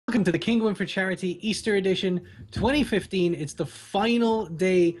Welcome to the Kinguin for Charity Easter Edition 2015. It's the final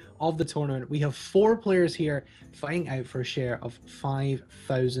day of the tournament. We have 4 players here fighting out for a share of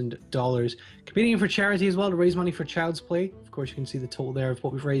 $5,000. Competing for charity as well to raise money for Child's Play. Of course, you can see the total there of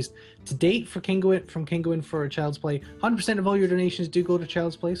what we've raised to date for Kinguin, from Kinguin for Child's Play. 100% of all your donations do go to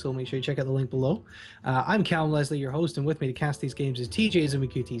Child's Play, so make sure you check out the link below. I'm Callum Leslie, your host, and with me to cast these games is TJ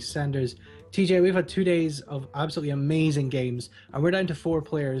Zumikuti Sanders. TJ, we've had 2 days of absolutely amazing games, and we're down to 4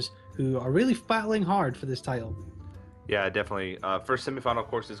 players who are really battling hard for this title. Yeah, definitely. First semifinal, of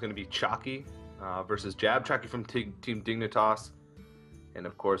course, is going to be Chakki versus Jab. Chakki from Team Dignitas, and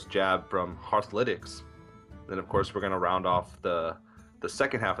of course Jab from HearthVoDs. Then, of course, we're going to round off the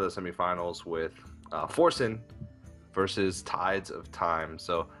second half of the semifinals with Forsen versus Tides of Time.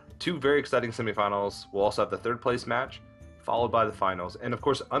 So 2 very exciting semifinals. We'll also have the third place match, followed by the finals. And of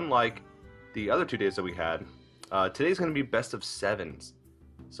course, unlike the other 2 days that we had, today's going to be best of 7s.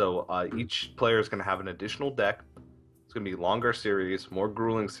 So each player is going to have an additional deck. It's going to be a longer series, more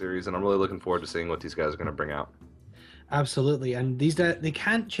grueling series, and I'm really looking forward to seeing what these guys are going to bring out. Absolutely, and these they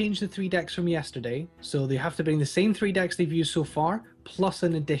can't change the 3 decks from yesterday, so they have to bring the same 3 decks they've used so far, plus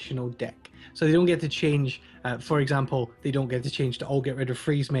an additional deck. So they don't get to change, for example, they don't get to change to all get rid of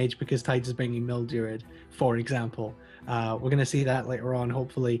Freeze Mage because Tides is bringing Mill Druid, for example. We're going to see that later on,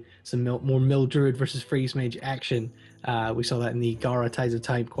 hopefully, some more Mill Druid versus Freeze Mage action. We saw that in the Gara Tides of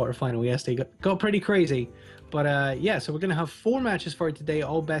Time quarterfinal yesterday. Got pretty crazy. But yeah, so we're going to have 4 matches for today,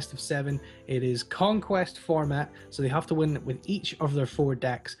 all best of 7. It is Conquest format, so they have to win with each of their 4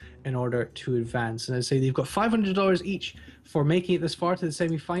 decks in order to advance. And I say they've got $500 each for making it this far to the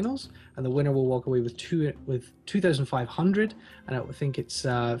semi-finals, and the winner will walk away with $2,500, and I think it's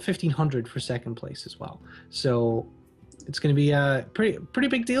 $1,500 for second place as well. So it's going to be a pretty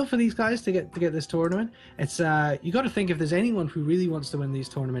big deal for these guys to get this tournament. It's you got to think, if there's anyone who really wants to win this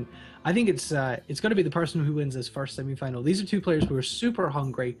tournament, I think it's got to be the person who wins this first semi-final. These are 2 players who are super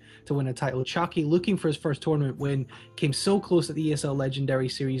hungry to win a title. Chakki, looking for his first tournament win, came so close at the ESL Legendary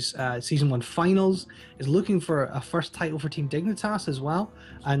Series Season 1 Finals, is looking for a first title for Team Dignitas as well,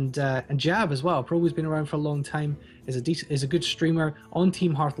 and Jab as well. Pro who's been around for a long time, is a good streamer on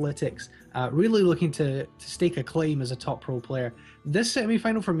Team HearthVoDs, really looking to stake a claim as a top pro player. This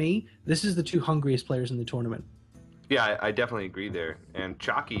semi-final for me, this is the 2 hungriest players in the tournament. Yeah, I definitely agree there. And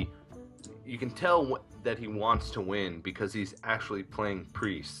Chakki, you can tell that he wants to win because he's actually playing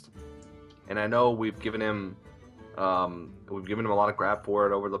Priest. And I know we've given him a lot of crap for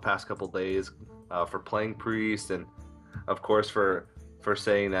it over the past couple days for playing Priest, and of course for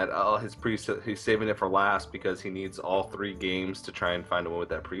saying that his Priest, he's saving it for last because he needs all 3 games to try and find a win with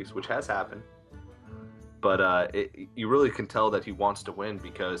that Priest, which has happened. But you really can tell that he wants to win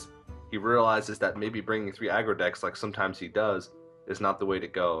because he realizes that maybe bringing 3 aggro decks, like sometimes he does, is not the way to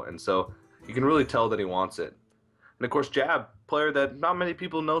go. And so you can really tell that he wants it. And of course, Jab, player that not many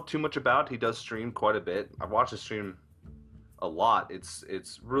people know too much about. He does stream quite a bit. I've watched his stream a lot. It's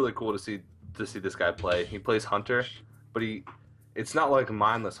really cool to see this guy play. He plays Hunter, but it's not like a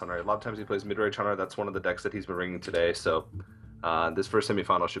mindless Hunter. A lot of times he plays mid-range Hunter. That's one of the decks that he's been bringing today. So this first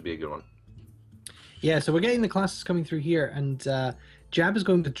semifinal should be a good one. Yeah, so we're getting the classes coming through here, and Jab is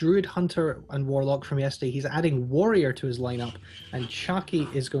going with Druid, Hunter, and Warlock from yesterday. He's adding Warrior to his lineup, and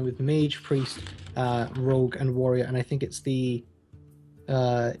Chakki is going with Mage, Priest, Rogue, and Warrior. And I think it's the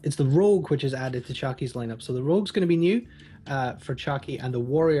Rogue which is added to Chakki's lineup. So the Rogue's going to be new for Chakki, and the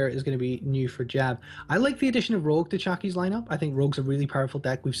Warrior is going to be new for Jab. I like the addition of Rogue to Chakki's lineup. I think Rogue's a really powerful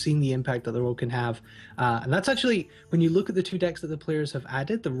deck. We've seen the impact that the Rogue can have, and that's actually, when you look at the 2 decks that the players have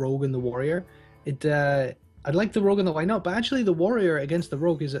added, the Rogue and the Warrior, I'd like the Rogue in the lineup, but actually the Warrior against the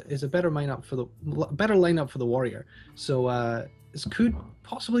Rogue is a better lineup for the Warrior. So this could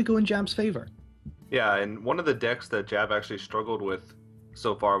possibly go in Jab's favor. Yeah, and one of the decks that Jab actually struggled with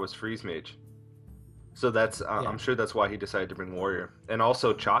so far was Freeze Mage. So that's I'm sure that's why he decided to bring Warrior. And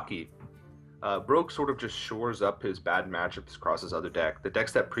also Chakki. Rogue sort of just shores up his bad matchups across his other deck. The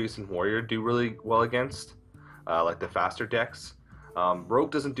decks that Priest and Warrior do really well against, like the faster decks,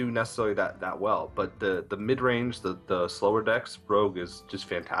 Rogue doesn't do necessarily that well, but the mid-range, the slower decks, Rogue is just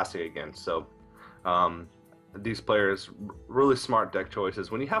fantastic against. So these players, really smart deck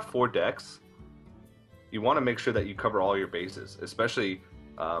choices. When you have 4 decks, you want to make sure that you cover all your bases, especially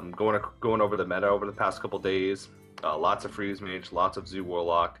going over the meta over the past couple days. Lots of Freeze Mage, lots of Zoo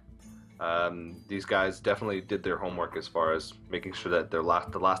Warlock. These guys definitely did their homework as far as making sure that the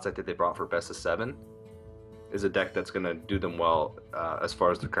last deck that they brought for best of 7 is a deck that's going to do them well as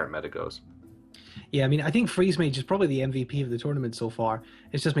far as the current meta goes. Yeah, I mean, I think Freeze Mage is probably the MVP of the tournament so far.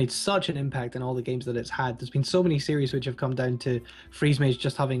 It's just made such an impact in all the games that it's had. There's been so many series which have come down to Freeze Mage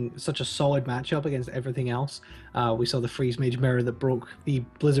just having such a solid matchup against everything else. We saw the Freeze Mage mirror that broke the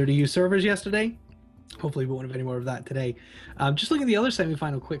Blizzard EU servers yesterday. Hopefully we won't have any more of that today. Just looking at the other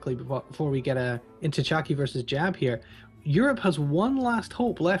semi-final quickly before we get into Chakki versus Jab here. Europe has one last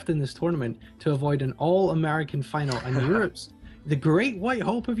hope left in this tournament to avoid an all-American final, and Europe's the great white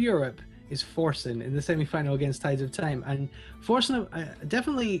hope of Europe is Forsen in the semi-final against Tides of Time. And Forsen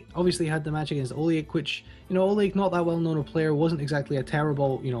definitely obviously had the match against Oleg, which, Oleg, not that well-known a player, wasn't exactly a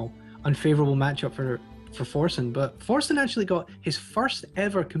terrible, unfavorable matchup for Forsen. But Forsen actually got his first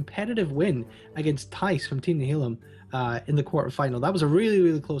ever competitive win against Tice from Team Nihilum in the quarterfinal. That was a really,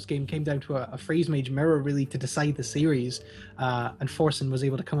 really close game. Came down to a Freeze Mage mirror really to decide the series, and Forsen was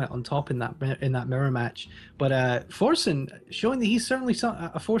able to come out on top in that mirror match. But Forsen showing that he's certainly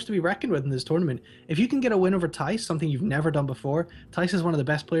a force to be reckoned with in this tournament. If you can get a win over Tice, something you've never done before, Tice is one of the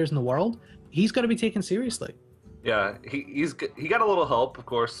best players in the world. He's got to be taken seriously. Yeah, he got a little help, of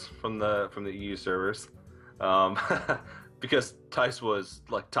course, from the EU servers, because Tice was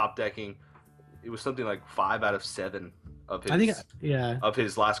like top decking. It was something like 5 out of 7 of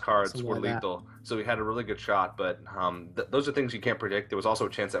his last cards were lethal. So he had a really good shot, but those are things you can't predict. There was also a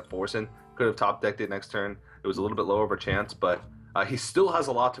chance that Forsen could have top decked it next turn. It was a little bit lower of a chance, but he still has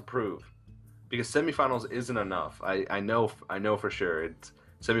a lot to prove because semifinals isn't enough. I know for sure.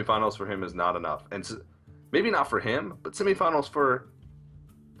 Semifinals for him is not enough, and maybe not for him, but semifinals for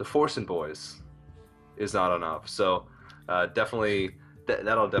the Forsen boys is not enough. So definitely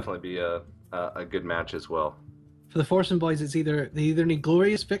that'll definitely be a good match as well. For the Forsen boys, they either need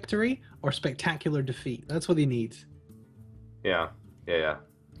glorious victory or spectacular defeat. That's what they need. Yeah.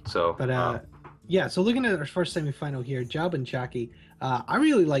 So, so looking at our first semi-final here, Jab and Chakki. I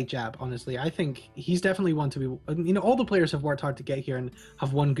really like Jab, honestly. I think he's definitely one to be... all the players have worked hard to get here and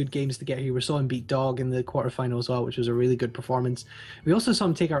have won good games to get here. We saw him beat Dog in the quarterfinal as well, which was a really good performance. We also saw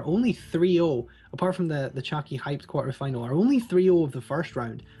him take our only 3-0, apart from the Chakki hyped quarterfinal, our only 3-0 of the first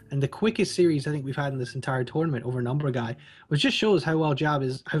round, and the quickest series I think we've had in this entire tournament over Number Guy, which just shows how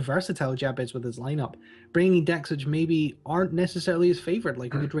versatile Jab is with his lineup, bringing decks which maybe aren't necessarily his favorite,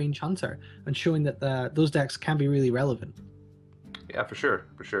 like Mid-Range Hunter, and showing that those decks can be really relevant. Yeah, for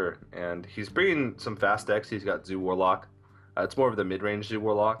sure. And he's bringing some fast decks. He's got Zoo Warlock. It's more of the mid-range Zoo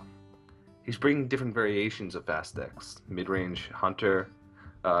Warlock. He's bringing different variations of fast decks. Mid-range Hunter,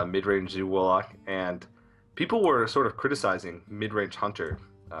 mid-range Zoo Warlock, and people were sort of criticizing mid-range Hunter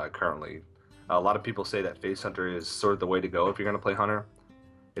currently. A lot of people say that Face Hunter is sort of the way to go if you're going to play Hunter.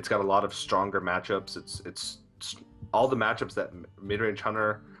 It's got a lot of stronger matchups. It's all the matchups that mid-range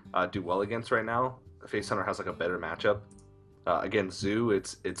Hunter do well against right now. Face Hunter has like a better matchup. Against Zoo,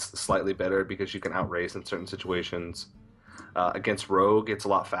 it's slightly better because you can outrace in certain situations. Against Rogue, it's a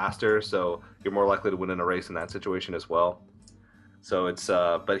lot faster, so you're more likely to win in a race in that situation as well. So it's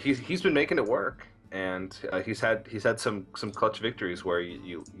but he's been making it work, and he's had some clutch victories where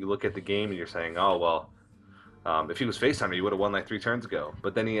you look at the game and you're saying, oh well, if he was Face Hunter, he would have won like 3 turns ago,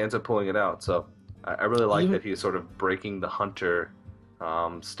 but then he ends up pulling it out. So I really like that he is sort of breaking the Hunter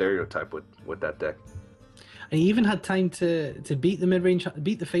stereotype with that deck. And he even had time to beat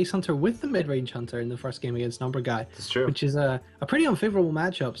the Face Hunter with the mid-range Hunter in the first game against Number Guy. That's true. Which is a pretty unfavorable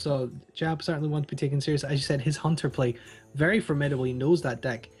matchup. So Jab certainly wants to be taken seriously. As you said, his Hunter play, very formidable. He knows that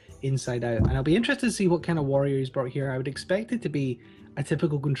deck inside out. And I'll be interested to see what kind of warrior he's brought here. I would expect it to be a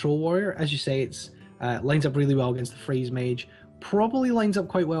typical control warrior. As you say, it's lines up really well against the Freeze Mage. Probably lines up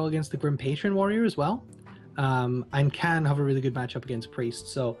quite well against the Grim Patron warrior as well. And can have a really good matchup against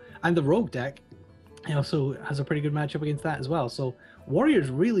Priest. And the Rogue deck, he also has a pretty good matchup against that as well. So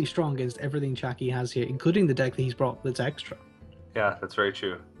Warrior's really strong against everything Chakki has here, including the deck that he's brought that's extra. Yeah, that's very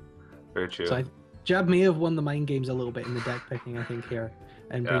true. Very true. So Jab may have won the mind games a little bit in the deck picking, I think, here,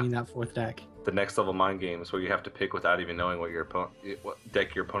 and bringing that 4th deck. The next level mind games where you have to pick without even knowing what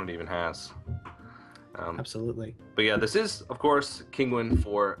deck your opponent even has. Absolutely. But yeah, this is, of course, Kinguin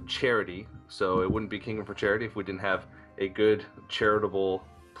for charity. So it wouldn't be Kinguin for charity if we didn't have a good charitable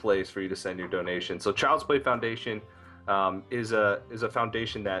place for you to send your donation. So Child's Play Foundation is a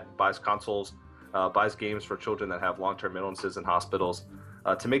foundation that buys consoles, buys games for children that have long-term illnesses in hospitals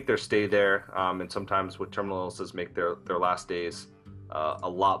to make their stay there, and sometimes with terminal illnesses make their last days a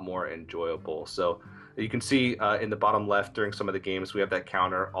lot more enjoyable. So you can see in the bottom left during some of the games we have that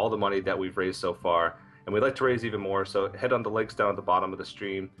counter, all the money that we've raised so far, and we'd like to raise even more. So head on the links down at the bottom of the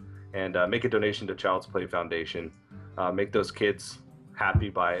stream and make a donation to Child's Play Foundation. Make those kids happy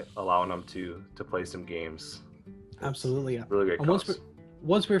by allowing them to play some games. Absolutely, yeah. Really great cause.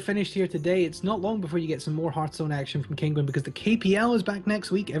 once we're finished here today, it's not long before you get some more Hearthstone action from Kinguin, because the KPL is back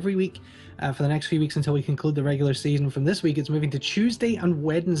next week, every week, for the next few weeks until we conclude the regular season. From this week, it's moving to Tuesday and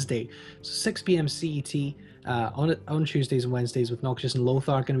Wednesday, so 6 p.m. CET on Tuesdays and Wednesdays, with Noxious and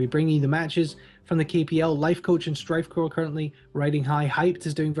Lothar going to be bringing you the matches from the KPL. Life Coach and Strife Core currently riding high. Hyped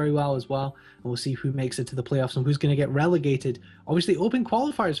is doing very well as well, and we'll see who makes it to the playoffs and who's going to get relegated. Obviously, open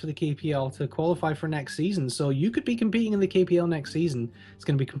qualifiers for the KPL to qualify for next season, so you could be competing in the KPL next season. It's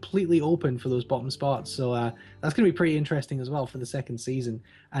going to be completely open for those bottom spots, so that's going to be pretty interesting as well for the second season.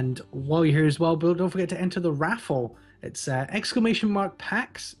 And while you're here as well, Bill, don't forget to enter the raffle. It's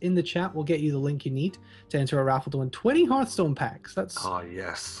 !packs in the chat. We'll get you the link you need to enter a raffle to win 20 Hearthstone packs. That's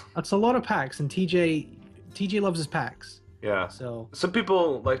yes. That's a lot of packs, and TJ loves his packs. Yeah. So some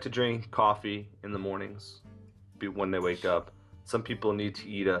people like to drink coffee in the mornings when they wake up. Some people need to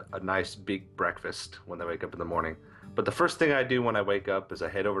eat a nice big breakfast when they wake up in the morning. But the first thing I do when I wake up is I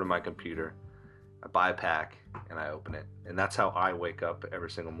head over to my computer, I buy a pack, and I open it. And that's how I wake up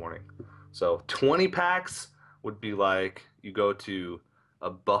every single morning. So 20 packs would be like you go to a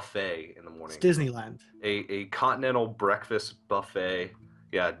buffet in the morning. It's Disneyland. A continental breakfast buffet.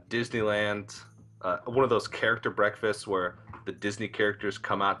 Yeah, Disneyland. One of those character breakfasts where the Disney characters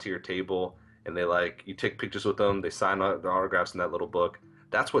come out to your table and they you take pictures with them, they sign their autographs in that little book.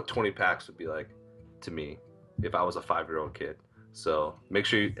 That's what 20 packs would be like to me if I was a 5-year-old kid. So make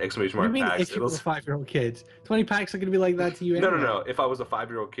sure you exclamation mark What do you mean packs. if you were a 5-year-old kid? 20 packs are going to be like that to you anyway. No. If I was a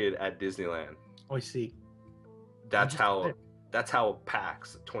 5-year-old kid at Disneyland. Oh, I see. That's how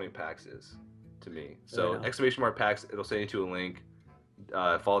packs, 20 packs is to me. So exclamation mark packs, it'll send you to a link.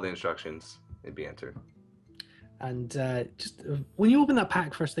 Follow the instructions and be entered. And just when you open that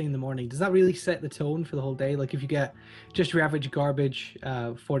pack first thing in the morning, does that really set the tone for the whole day? Like if you get just your average garbage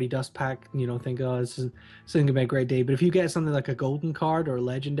 40 dust pack, you don't think, oh, this is going to be a great day. But if you get something like a golden card or a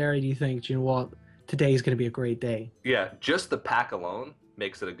legendary, do you think, you know what, today is going to be a great day? Yeah, just the pack alone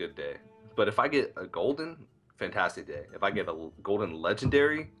makes it a good day. But if I get a golden, fantastic day. If I get a golden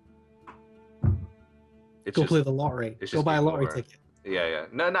legendary, go play the lottery. Go buy a lottery ticket. Yeah.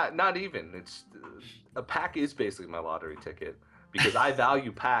 No, not even. It's a pack is basically my lottery ticket because I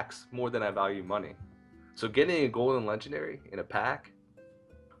value packs more than I value money. So getting a golden legendary in a pack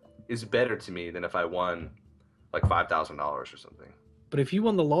is better to me than if I won like $5,000 or something. But if you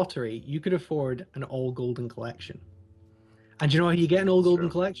won the lottery, you could afford an all golden collection. And you know how you get an all golden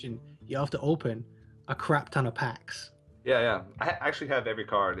collection? You have to open a crap ton of packs. Yeah. I actually have every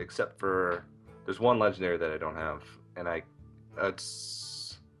card except for there's one legendary that I don't have, and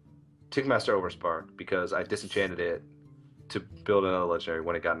it's Tickmaster Overspark because I disenchanted it to build another legendary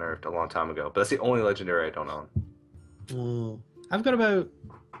when it got nerfed a long time ago. But that's the only legendary I don't own. I've got about,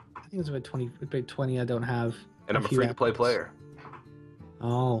 I think it's about 20 I don't have. And I'm a free-to-play player.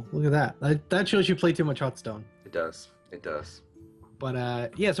 Oh, look at that. That shows you play too much Hearthstone. It does.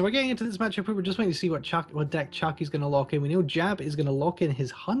 But yeah, so we're getting into this matchup. We're just waiting to see what deck Chakki's going to lock in. We know Jab is going to lock in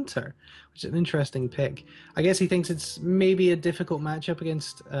his Hunter, which is an interesting pick. I guess he thinks it's maybe a difficult matchup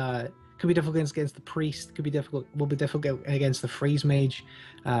against. Could be difficult against the Priest. Will be difficult against the Freeze Mage.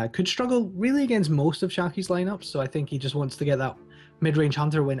 Could struggle really against most of Chakki's lineups. So I think he just wants to get that mid-range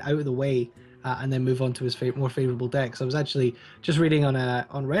Hunter win out of the way. And then move on to his more favorable decks. I was actually just reading on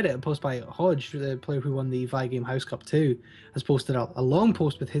Reddit a post by Hodge, the player who won the Vigame House Cup 2, has posted a long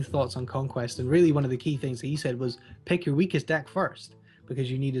post with his thoughts on Conquest. And really one of the key things that he said was pick your weakest deck first, because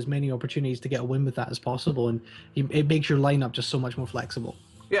you need as many opportunities to get a win with that as possible. And it makes your lineup just so much more flexible.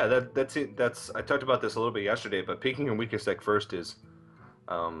 Yeah, that's it. I talked about this a little bit yesterday, but picking your weakest deck first is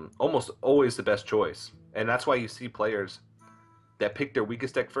almost always the best choice. And that's why you see players that pick their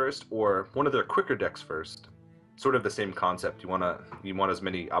weakest deck first or one of their quicker decks first. Sort of the same concept. You want as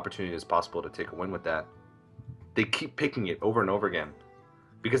many opportunities as possible to take a win with that. They keep picking it over and over again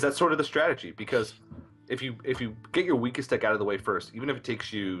because that's sort of the strategy. Because if you get your weakest deck out of the way first, even if it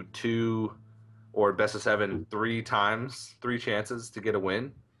takes you 2 or best of 7 3 chances to get a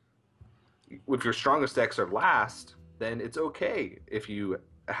win, if your strongest decks are last, then it's okay if you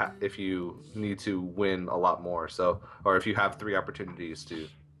need to win a lot more, or if you have 3 opportunities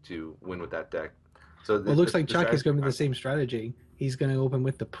to win with that deck. So it looks like Chakki's going with the same strategy. He's going to open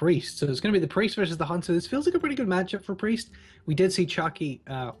with the Priest. So it's going to be the Priest versus the Hunter. This feels like a pretty good matchup for Priest. We did see Chakki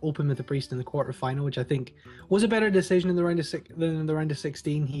open with the Priest in the quarterfinal, which I think was a better decision in the round of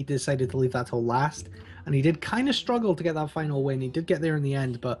 16. He decided to leave that till last, and he did kind of struggle to get that final win. He did get there in the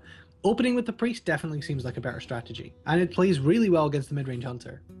end, but opening with the Priest definitely seems like a better strategy, and it plays really well against the mid-range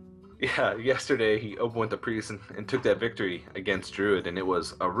Hunter. Yeah, yesterday he opened with the Priest and took that victory against Druid, and it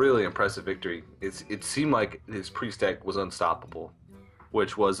was a really impressive victory. It seemed like his Priest deck was unstoppable.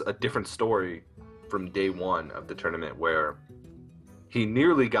 which was a different story from day one of the tournament, where he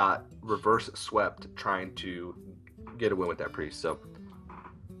nearly got reverse swept trying to get a win with that priest. So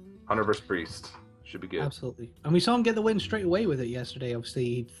Hunter versus Priest should be good. Absolutely. And we saw him get the win straight away with it yesterday.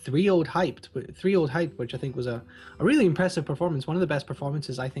 Obviously, 3-0 hyped, which I think was a really impressive performance. One of the best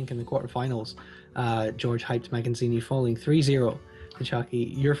performances, I think, in the quarterfinals. George hyped Magazzini falling 3-0 to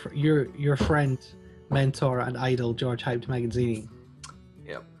Chakki. Your friend, mentor, and idol, George hyped Magazzini.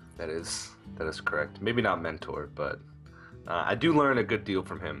 Yep, that is correct. Maybe not mentor, but I do learn a good deal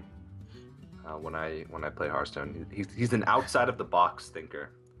from him when I play Hearthstone. He's an outside of the box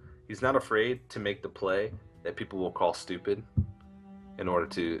thinker. He's not afraid to make the play that people will call stupid in order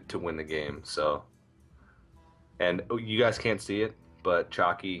to win the game. So, and you guys can't see it, but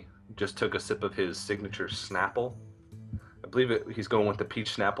Chakki just took a sip of his signature Snapple. I believe he's going with the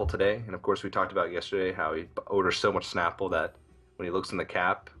peach Snapple today. And of course, we talked about yesterday how he orders so much Snapple that when he looks in the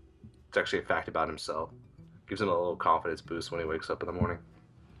cap, it's actually a fact about himself. Gives him a little confidence boost when he wakes up in the morning.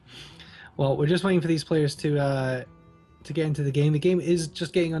 Well, we're just waiting for these players to get into the game. The game is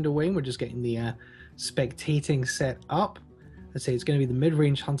just getting underway. We're just getting the spectating set up. Let's say it's going to be the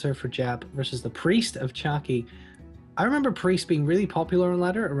mid-range hunter for Jab versus the priest of Chakki. I remember priest being really popular on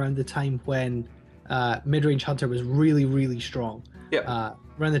ladder around the time when mid-range hunter was really, really strong. Yeah.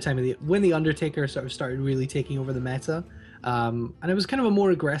 Around the time of when the Undertaker sort of started really taking over the meta, and it was kind of a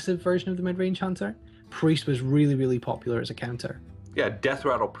more aggressive version of the mid-range hunter. Priest was really, really popular as a counter. Yeah, Death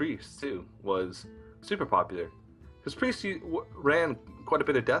Rattle Priest too was super popular. Because Priest ran quite a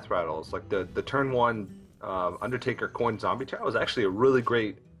bit of death rattles. Like the turn 1 Undertaker coin zombie tower was actually a really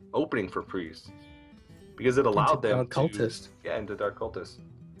great opening for Priest. Because it allowed them to... Cultist. Yeah, into Dark Cultist.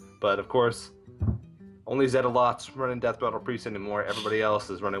 But of course, only Zedalot's running Death Rattle Priest anymore. Everybody else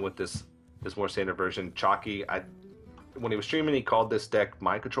is running with this more standard version. Chakki, when he was streaming, he called this deck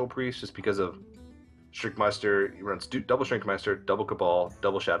Mind Control Priest just because of Shrinkmeister. He runs double Shrinkmeister, double Cabal,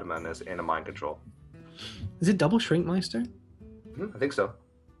 double Shadow Madness, and a Mind Control. Is it double Shrinkmeister? I think so.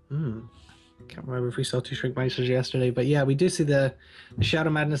 Can't remember if we saw 2 Shrinkmeisters yesterday, but yeah, we do see the Shadow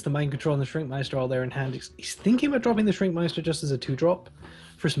Madness, the Mind Control, and the Shrinkmeister all there in hand. He's thinking about dropping the Shrinkmeister just as a 2-drop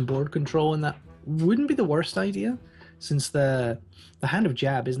for some board control, and that wouldn't be the worst idea, since the hand of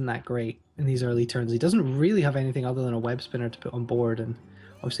Jab isn't that great in these early turns. He doesn't really have anything other than a web spinner to put on board, and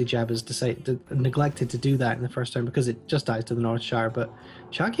obviously Jab has neglected to do that in the first turn because it just dies to the Northshire. But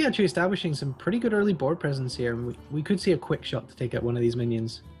Chakki actually establishing some pretty good early board presence here, and we could see a quick shot to take out one of these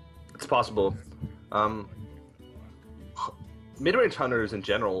minions. It's possible. Mid-range hunters in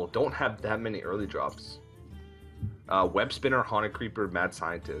general don't have that many early drops. Web Spinner, Haunted Creeper, Mad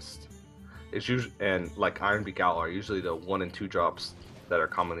Scientist, it's usually, and like Iron Beak Owl are usually the 1 and 2 drops that are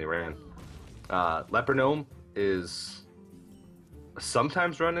commonly ran. Leper Gnome is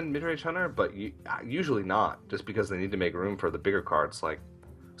sometimes run in mid-range hunter, but usually not, just because they need to make room for the bigger cards like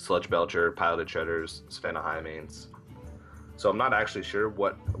Sludge Belcher, Piloted Shredders, Savannah Hyamanes. So I'm not actually sure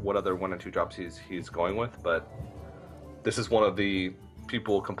what other 1 and 2 drops he's going with, but this is one of the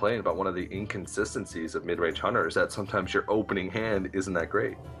people complain about one of the inconsistencies of mid-range hunters, that sometimes your opening hand isn't that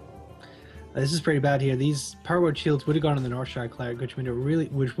great. This is pretty bad here. These Power Word Shields would have gone on the Northshire Cleric, which would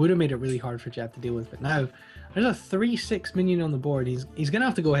have made it really hard for Jab to deal with. But now there's a 3/6 minion on the board. He's gonna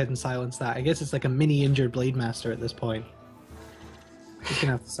have to go ahead and silence that. I guess it's like a mini injured Blade Master at this point. He's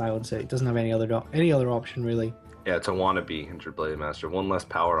gonna have to silence it. He doesn't have any other option really. Yeah, it's a wannabe injured Blade Master. 1 less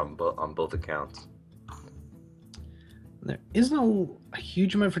power on both accounts. There isn't a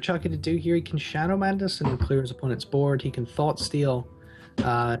huge amount for Chakki to do here. He can Shadow Madness and clear his opponent's board. He can Thought Steal.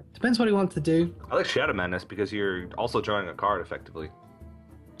 Depends what he wants to do. I like Shadow Madness because you're also drawing a card effectively.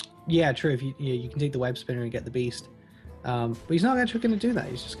 Yeah, true. If you can take the Web Spinner and get the Beast. But he's not actually going to do that.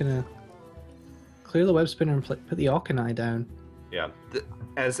 He's just going to clear the Web Spinner and put the Okanai down. Yeah.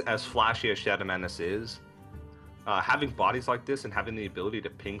 As flashy as Shadow Madness is, having bodies like this and having the ability to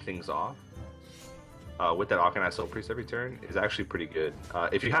ping things off with that Okanai Soul Priest every turn is actually pretty good.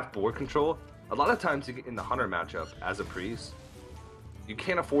 If you have board control, a lot of times you get in the Hunter matchup as a Priest, you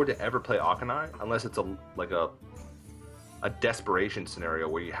can't afford to ever play Okanai unless it's a desperation scenario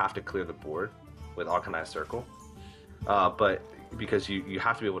where you have to clear the board with Okanai Circle. But because you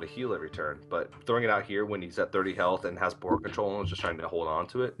have to be able to heal every turn. But throwing it out here when he's at 30 health and has board control and is just trying to hold on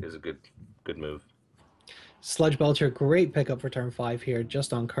to it is a good move. Sludge Belcher, great pickup for turn 5 here,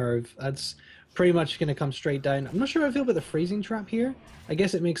 just on curve. That's pretty much going to come straight down. I'm not sure how I feel about the freezing trap here. I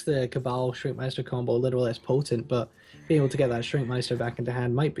guess it makes the Cabal Shrinkmeister combo a little less potent, but being able to get that Shrinkmeister back into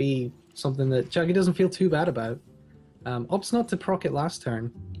hand might be something that Chakki doesn't feel too bad about. Opts not to proc it last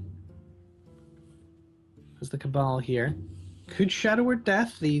turn. There's the Cabal here. could Shadow or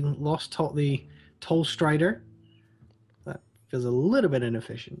Death, the the Toll Strider. That feels a little bit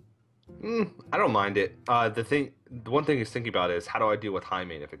inefficient. I don't mind it. The one thing he's thinking about is how do I deal with High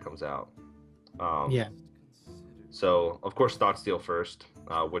Main if it comes out. Yeah. So of course Thought Steal first,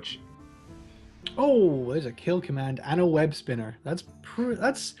 which. Oh, there's a kill command and a web spinner. That's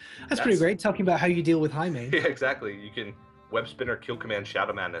pretty great. Talking about how you deal with High Main. Yeah, exactly. You can web spinner, kill command,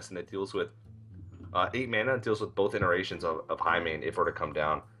 Shadow Madness, and it deals with 8 mana. It deals with both iterations of High Main if it were to come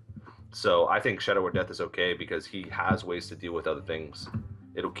down. So I think Shadow or Death is okay because he has ways to deal with other things.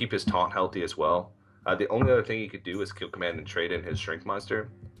 It'll keep his taunt healthy as well. The only other thing he could do is kill command and trade in his Shrink Monster,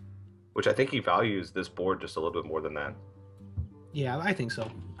 which I think he values this board just a little bit more than that. Yeah, I think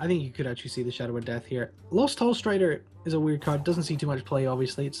so. I think you could actually see the Shadow of Death here. Lost Toll Strider is a weird card. Doesn't see too much play,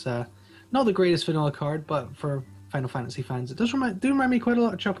 obviously. It's not the greatest vanilla card, but for Final Fantasy fans, it does remind me quite a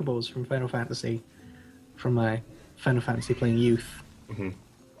lot of Chocobos from Final Fantasy, from my Final Fantasy playing youth. Mm-hmm.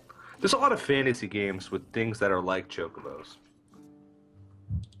 There's a lot of fantasy games with things that are like Chocobos.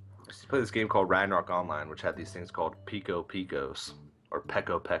 I used to play this game called Ragnarok Online, which had these things called Pico Picos, or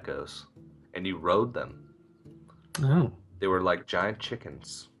Peko Pecos, and you rode them. Oh. They were like giant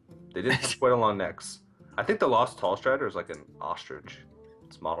chickens. They didn't have quite a long necks. I think the Lost Tall Strider is like an ostrich.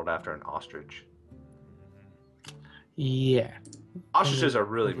 It's modeled after an ostrich. Yeah. Ostriches are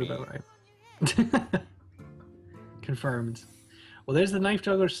really mean. Right. Confirmed. Well, there's the Knife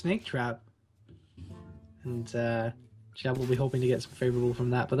Juggler Snake Trap. And Jab will be hoping to get some favorable from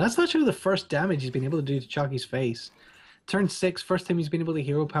that. But that's actually the first damage he's been able to do to Chakki's face. Turn 6, first time he's been able to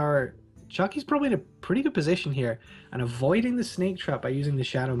hero power. Chakki's probably in a pretty good position here, and avoiding the Snake Trap by using the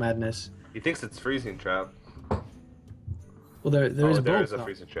Shadow Madness. He thinks it's Freezing Trap. Well, there is both. There is a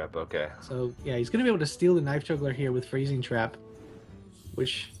Freezing Trap, okay. So, yeah, he's going to be able to steal the Knife Juggler here with Freezing Trap,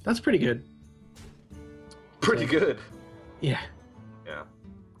 which, that's pretty good. Pretty good. Yeah. Yeah.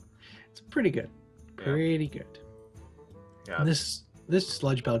 It's pretty good. Pretty good. Yeah. And this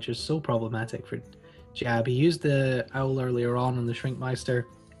Sludge Belcher is so problematic for Jab. He used the Owl earlier on the Shrinkmeister.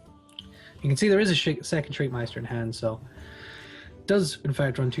 You can see there is a second Shrinkmeister in hand, so does in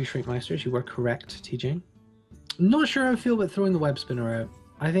fact run 2 Shrinkmeisters. You were correct, TJ. Not sure how I feel about throwing the Web Spinner out.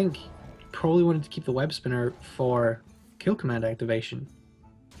 I think probably wanted to keep the Web Spinner for kill command activation.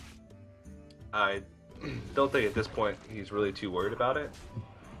 I don't think at this point he's really too worried about it,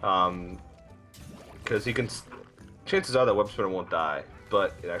 because he can. Chances are that Web Spinner won't die,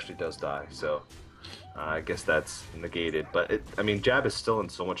 but it actually does die. So I guess that's negated. But I mean, Jab is still in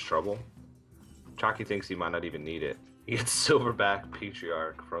so much trouble. Chakki thinks he might not even need it. He gets Silverback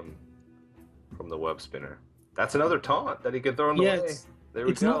Patriarch from the Web Spinner. That's another taunt that he can throw in the way. There we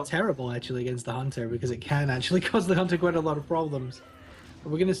go. It's not terrible actually against the Hunter because it can actually cause the Hunter quite a lot of problems.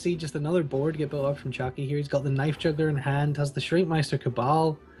 But we're going to see just another board get built up from Chakki here. He's got the Knife Juggler in hand, has the Shrinkmeister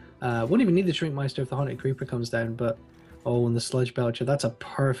Cabal. Won't even need the Shrinkmeister if the Haunted Creeper comes down, but and the Sludge Belcher. That's a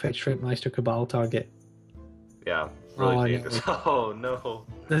perfect Shrinkmeister Cabal target. Yeah. Really dangerous. No. Oh no!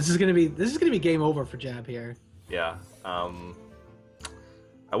 This is gonna be game over for Jab here. Yeah. I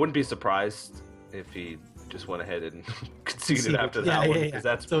wouldn't be surprised if he just went ahead and conceded after that one because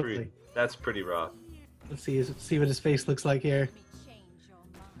that's totally. That's pretty rough. Let's see what his face looks like here.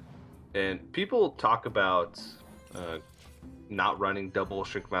 And people talk about not running double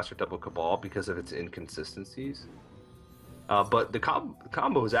Shrinkmaster, double Cabal because of its inconsistencies. But the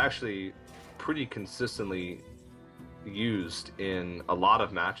combo is actually pretty consistently used in a lot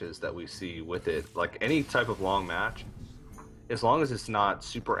of matches that we see with it. Like any type of long match, as long as it's not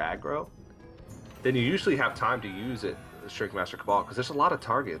super aggro, then you usually have time to use it, Shrinkmaster Cabal, because there's a lot of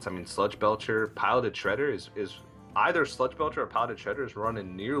targets. I mean, Sludge Belcher, Piloted Shredder is either Sludge Belcher or Piloted Shredder is run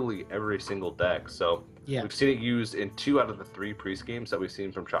in nearly every single deck. So we've seen it used in 2 out of the 3 priest games that we've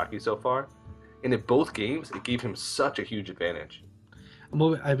seen from Chakki so far. And in both games, it gave him such a huge advantage.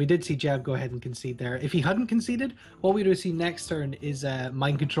 We did see Jab go ahead and concede there. If he hadn't conceded, what we would have seen next turn is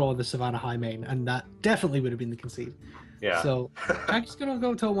Mind Control of the Savannah High Main, and that definitely would have been the concede. Yeah. So Chakki's going to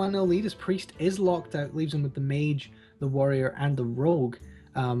go to a 1-0 lead. His Priest is locked out, leaves him with the Mage, the Warrior, and the Rogue.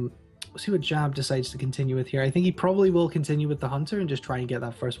 We'll see what Jab decides to continue with here. I think he probably will continue with the Hunter and just try and get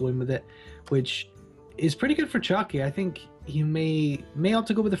that first win with it, which is pretty good for Chakki. I think he may opt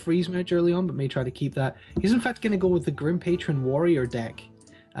to go with the Freeze Mage early on, but may try to keep that. He's in fact going to go with the Grim Patron Warrior deck,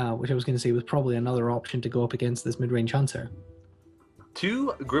 which I was going to say was probably another option to go up against this mid-range Hunter.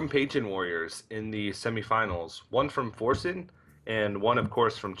 2 Grim Patron Warriors in the semifinals, one from Forsen and one, of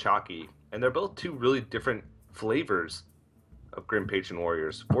course, from Chakki. And they're both 2 really different flavors of Grim Patron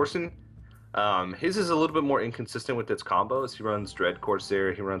Warriors. Forsen, his is a little bit more inconsistent with its combos. He runs Dread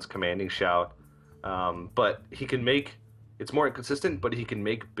Corsair, he runs Commanding Shout, but he can make It's more inconsistent, but he can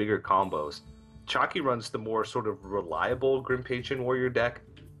make bigger combos. Chakki runs the more sort of reliable Grim Patron Warrior deck,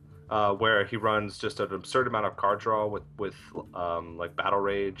 where he runs just an absurd amount of card draw with like Battle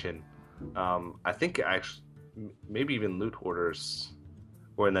Rage, and I think actually maybe even Loot Hoarders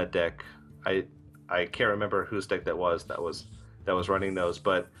were in that deck. I can't remember whose deck that was running those,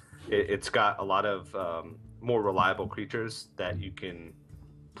 but it's got a lot of more reliable creatures that you can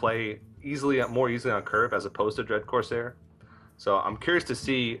play more easily on curve as opposed to Dread Corsair. So I'm curious to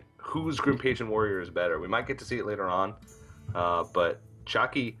see whose Grim Patron Warrior is better. We might get to see it later on, but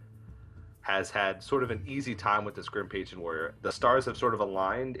Chakki has had sort of an easy time with this Grim Patron Warrior. The stars have sort of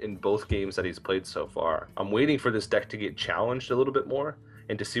aligned in both games that he's played so far. I'm waiting for this deck to get challenged a little bit more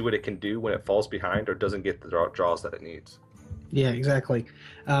and to see what it can do when it falls behind or doesn't get the draws that it needs. Yeah, exactly.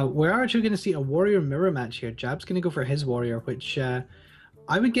 We're actually going to see a Warrior mirror match here. Jab's going to go for his Warrior, which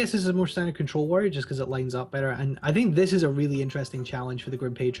I would guess is a more standard control Warrior just because it lines up better. And I think this is a really interesting challenge for the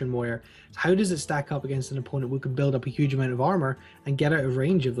Grim Patron Warrior. How does it stack up against an opponent who can build up a huge amount of armor and get out of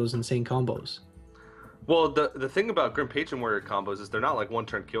range of those insane combos? Well, the thing about Grim Patron Warrior combos is they're not like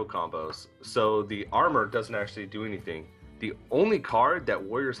one-turn kill combos. So the armor doesn't actually do anything. The only card that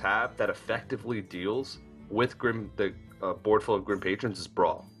Warriors have that effectively deals with the board full of Grim Patrons is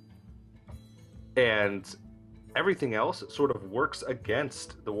Brawl. And everything else sort of works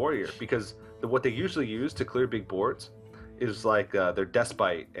against the Warrior, because what they usually use to clear big boards is like their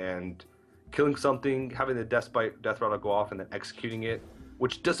Despite and killing something, having the Despite Death Rattle go off and then executing it,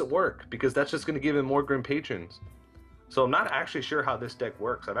 which doesn't work because that's just going to give him more Grim Patrons. So I'm not actually sure how this deck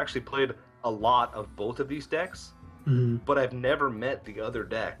works. I've actually played a lot of both of these decks, but I've never met the other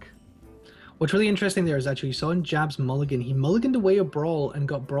deck. What's really interesting there is actually you saw in Jab's mulligan, he mulliganed away a Brawl and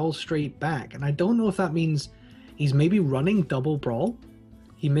got Brawl straight back. And I don't know if that means he's maybe running double Brawl.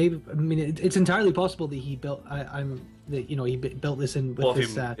 He may, I mean, it's entirely possible that he built, he built this in with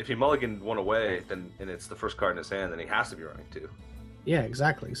this. If he mulliganed one away, then and it's the first card in his hand, then he has to be running two. Yeah,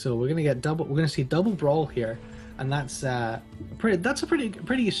 exactly. So we're gonna see double Brawl here, and that's a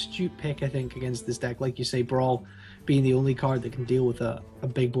pretty astute pick, I think, against this deck. Like you say, Brawl being the only card that can deal with a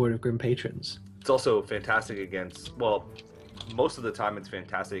big board of Grim Patrons. It's also fantastic against, well, most of the time it's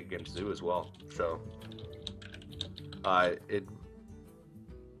fantastic against Zoo as well. So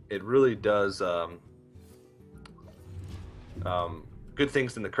it really does good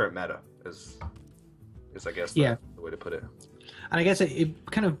things in the current meta is I guess the way to put it. And I guess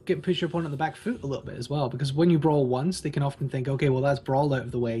it kind of puts your opponent on the back foot a little bit as well, because when you Brawl once, they can often think, okay, well, that's Brawl out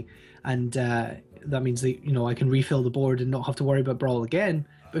of the way, and that means that, I can refill the board and not have to worry about Brawl again.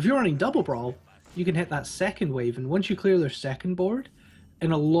 But if you're running double Brawl, you can hit that second wave, and once you clear their second board,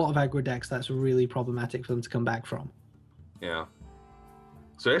 in a lot of aggro decks, that's really problematic for them to come back from. Yeah.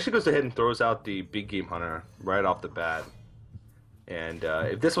 So he actually goes ahead and throws out the Big Game Hunter right off the bat. And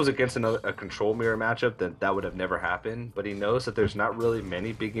if this was against a control mirror matchup, then that would have never happened. But he knows that there's not really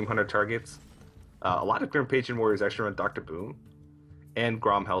many Big Game Hunter targets. A lot of Grim Patron Warriors actually run Dr. Boom and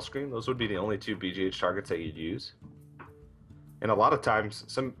Grom Hellscream. Those would be the only two BGH targets that you'd use. And a lot of times,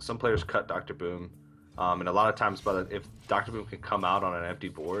 some players cut Dr. Boom. And a lot of times, if Dr. Boom can come out on an empty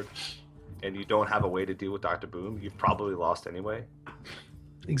board and you don't have a way to deal with Dr. Boom, you've probably lost anyway.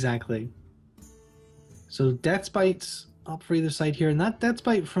 Exactly. So Deathbite's up for either side here, and that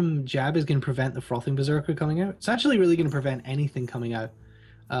Deathbite from Jab is going to prevent the Frothing Berserker coming out. It's actually really going to prevent anything coming out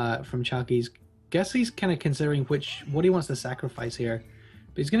from Chakki's. Guess he's kind of considering what he wants to sacrifice here,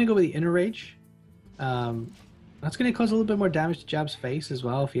 but he's going to go with the Inner Rage. That's going to cause a little bit more damage to Jab's face as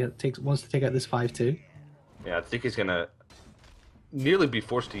well if he wants to take out this 5/2. Yeah, I think he's going to nearly be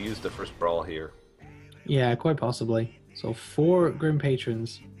forced to use the first Brawl here. Yeah, quite possibly. So 4 Grim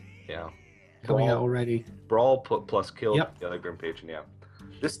Patrons. Yeah. Coming out already. Brawl plus kill the other Grim Patron, yeah.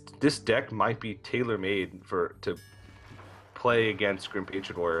 This deck might be tailor-made to play against Grim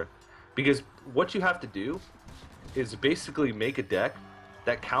Patron Warrior, because what you have to do is basically make a deck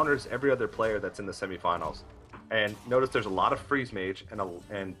that counters every other player that's in the semifinals. And notice there's a lot of Freeze Mage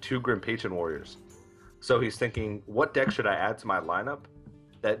and 2 Grim Patron Warriors. So he's thinking, what deck should I add to my lineup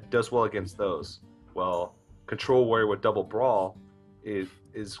that does well against those? Well, Control Warrior with double Brawl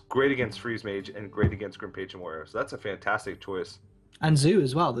is great against Freeze Mage and great against Grim Patron Warrior. So that's a fantastic choice. And Zoo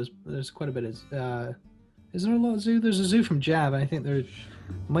as well. There's quite a bit of... is there a lot of Zoo? There's a Zoo from Jab, and I think there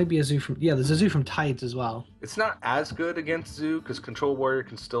might be a Zoo from... Yeah, there's a Zoo from Tides as well. It's not as good against Zoo, because Control Warrior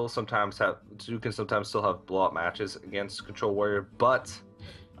can still sometimes have... Zoo can sometimes still have blowout matches against Control Warrior, but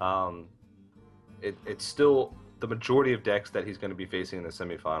it's still the majority of decks that he's going to be facing in the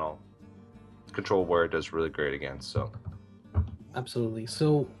semifinal. Control Warrior does really great against, so... Absolutely.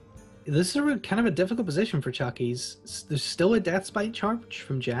 So This is kind of a difficult position for Chakki's. There's still a Death Spite charge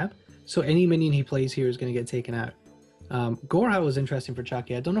from Jab, so any minion he plays here is going to get taken out. Gorehowl is interesting for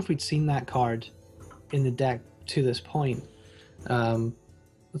Chakki. I don't know if we'd seen that card in the deck to this point.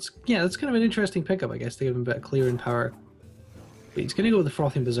 That's kind of an interesting pickup, I guess, to give him a bit of clearing power. But he's going to go with the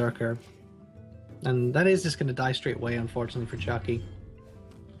Frothing Berserker. And that is just going to die straight away, unfortunately, for Chakki.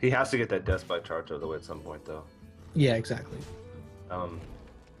 He has to get that Death by charge out of the way at some point, though. Yeah, exactly.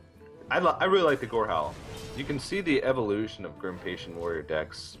 I really like the Gorehowl. You can see the evolution of Grim Patient Warrior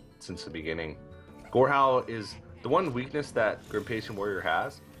decks since the beginning. Gorehowl is the one weakness that Grim Patient Warrior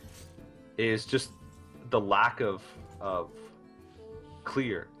has is just the lack of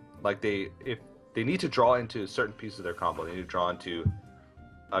clear. Like if they need to draw into certain pieces of their combo, they need to draw into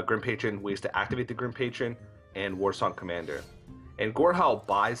Grim Patron, ways to activate the Grim Patron, and Warsong Commander. And Gorehowl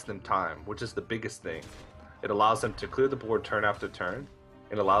buys them time, which is the biggest thing. It allows them to clear the board turn after turn.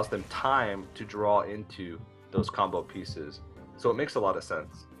 It allows them time to draw into those combo pieces. So it makes a lot of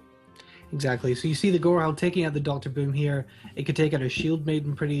sense. Exactly. So you see the Gorehowl taking out the Dr. Boom here. It could take out a Shield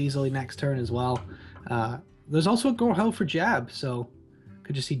Maiden pretty easily next turn as well. There's also a Gorehowl for Jab, so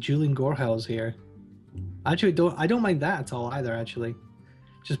could you see dueling Gorehowls here? Actually, I don't mind that at all either, actually.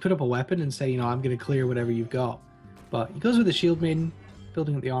 Just put up a weapon and say, I'm going to clear whatever you've got. But he goes with the Shield Maiden.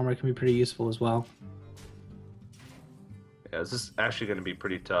 Building up the armor can be pretty useful as well. Yeah, this is actually going to be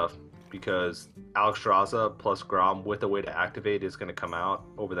pretty tough because Alexstrasza plus Grom with a way to activate is going to come out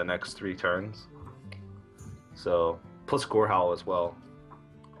over the next 3 turns. So, plus Gorehowl as well.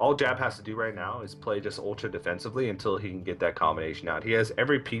 All Jab has to do right now is play just ultra defensively until he can get that combination out. He has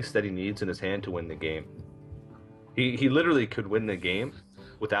every piece that he needs in his hand to win the game. He literally could win the game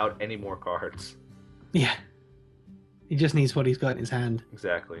without any more cards. Yeah. He just needs what he's got in his hand.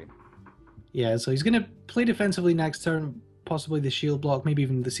 Exactly. Yeah, so he's going to play defensively next turn, possibly the shield block, maybe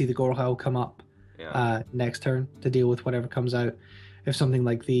even to see the Gorehowl come up next turn to deal with whatever comes out. If something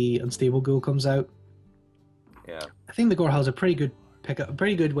like the Unstable Ghoul comes out. Yeah. I think the Gorehowl's a pretty good pickup, a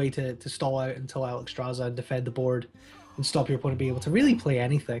pretty good way to stall out until Alexstrasza and defend the board and stop your opponent being able to really play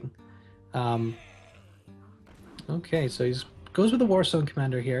anything. Okay, so he goes with the Warzone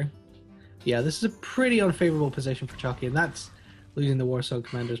Commander here. Yeah, this is a pretty unfavorable position for Chakki, and that's losing the Warzone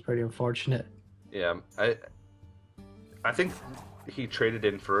Commander is pretty unfortunate. Yeah, I think he traded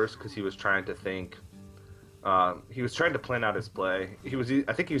in first because he was trying to think. He was trying to plan out his play.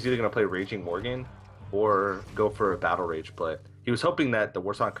 I think he was either going to play Raging Morgan or go for a Battle Rage play. He was hoping that the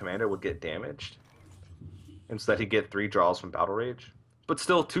Warsong Commander would get damaged, and so that he'd get 3 draws from Battle Rage. But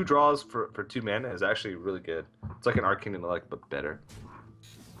still, 2 draws for 2 mana is actually really good. It's like an Arcane Intellect, but better.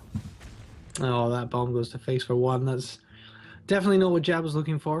 Oh, that bomb goes to face for 1. That's definitely not what Jab was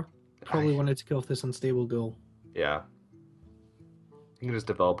looking for. Probably wanted to kill off this Unstable Ghoul. Yeah. He can just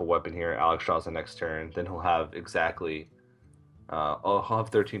develop a weapon here, Alexstrasza next turn, then he'll have exactly... he'll have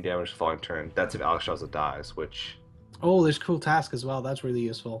 13 damage the following turn. That's if Alexstrasza dies, which... Oh, there's Cruel Task as well. That's really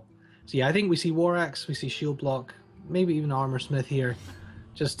useful. So yeah, I think we see War Axe, we see Shield Block, maybe even Armor Smith here,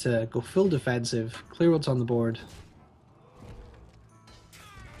 just to go full defensive, clear what's on the board.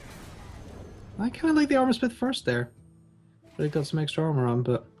 I kind of like the Armor Smith first there. Really got some extra armor on,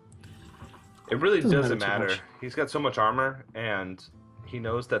 but... It really doesn't matter. He's got so much armor, and he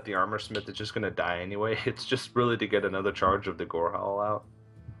knows that the Armor Smith is just going to die anyway. It's just really to get another charge of the Gorehowl out.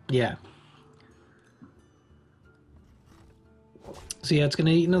 Yeah. So yeah, it's going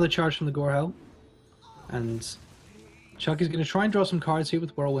to eat another charge from the Gorehowl. And Chakki's going to try and draw some cards here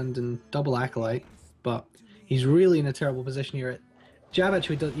with Whirlwind and double Acolyte, but he's really in a terrible position here. Jab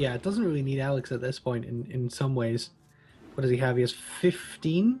actually doesn't really need Alex at this point in some ways. What does he have? He has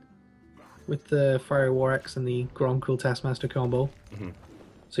 15 with the Fire War Axe and the Grom Cruel Taskmaster combo. Mm-hmm.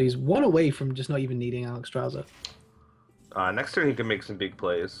 So he's 1 away from just not even needing Alexstrasza. Next turn he can make some big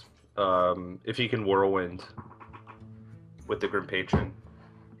plays. If he can Whirlwind with the Grim Patron.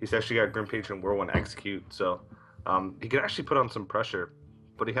 He's actually got Grim Patron Whirlwind Execute, so he can actually put on some pressure,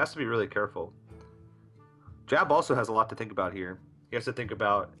 but he has to be really careful. Jab also has a lot to think about here. He has to think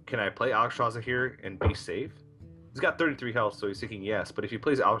about, can I play Alexstrasza here and be safe? He's got 33 health, so he's thinking yes, but if he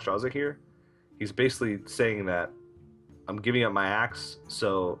plays Alexstrasza here, he's basically saying that I'm giving up my axe,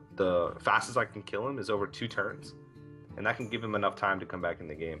 so the fastest I can kill him is over 2 turns, and that can give him enough time to come back in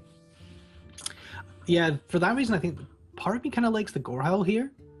the game. Yeah, for that reason, I think part of me kind of likes the Gorehowl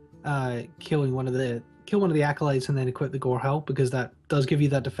here, kill one of the Acolytes and then equip the Gorehowl, because that does give you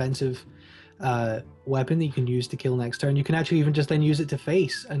that defensive weapon that you can use to kill next turn. You can actually even just then use it to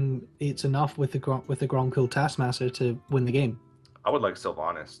face, and it's enough with the Grom Cruel Taskmaster to win the game. I would like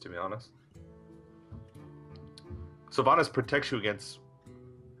Sylvanas, to be honest. Sylvanas protects you against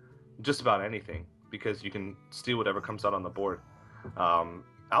just about anything because you can steal whatever comes out on the board.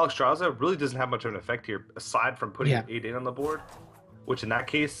 Alexstrasza really doesn't have much of an effect here, aside from putting 8-8 on the board, which in that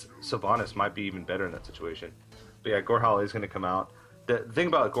case, Sylvanas might be even better in that situation. But yeah, Gorehal is going to come out. The thing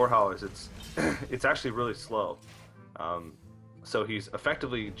about Gorehal is it's actually really slow. So he's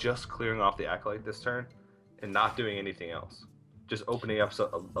effectively just clearing off the Acolyte this turn and not doing anything else. Just opening up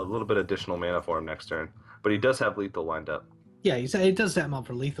a little bit additional mana for him next turn. But he does have lethal lined up. Yeah, it does set him up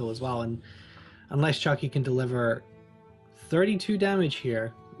for lethal as well. And unless Chakki can deliver 32 damage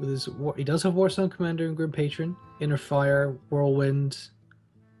here, with his, he does have Warstone Commander and Grim Patron, Inner Fire, Whirlwind.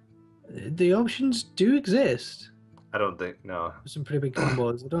 The options do exist. I don't think, no. Some pretty big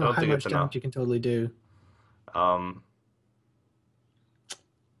combos. I don't know how much damage you can totally do.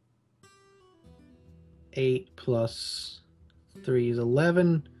 8 plus 3 is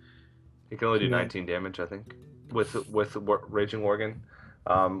 11. He can only do 19 damage, I think, with Raging Worgen.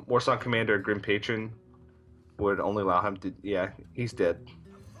 Warstone Commander, Grim Patron would only allow him to... Yeah, he's dead.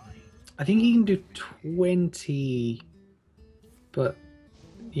 I think he can do 20, but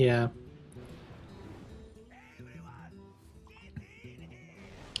yeah.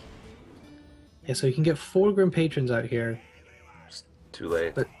 Yeah, so you can get 4 Grim Patrons out here. It's too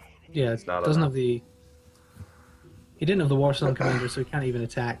late. But yeah, it's not doesn't have the... He didn't have the Warstone Commander, so he can't even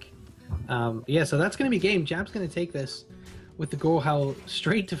attack. Yeah, so that's going to be game. Jab's going to take this with the Gorehal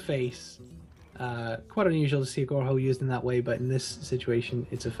straight to face. Quite unusual to see a Gorehal used in that way, but in this situation,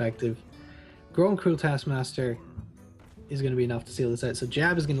 it's effective. Grown Cruel Taskmaster is going to be enough to seal this out. So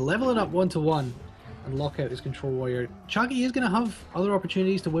Jab is going to level it up 1-1 and lock out his Control Warrior. Chakki is going to have other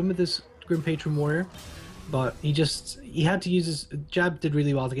opportunities to win with this Grim Patron Warrior, but he had to use his... Jab did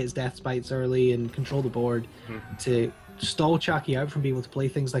really well to get his Death Spites early and control the board to stall Chakki out from being able to play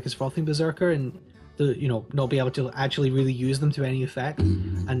things like his Frothing Berserker and not be able to actually really use them to any effect.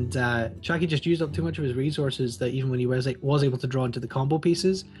 And Chakki just used up too much of his resources that even when he was able to draw into the combo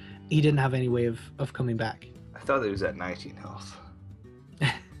pieces, he didn't have any way of coming back. I thought he was at 19 health.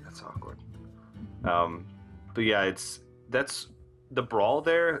 That's awkward. But yeah, that's the brawl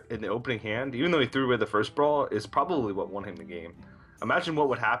there in the opening hand. Even though he threw away the first brawl, is probably what won him the game. Imagine what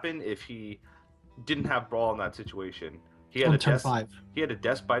would happen if he didn't have brawl in that situation. He had turn 5. He had a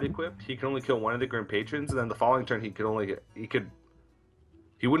Death Bite equipped. He could only kill one of the Grim Patrons, and then the following turn he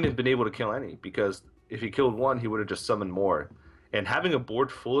wouldn't have been able to kill any, because if he killed one, he would have just summoned more. And having a board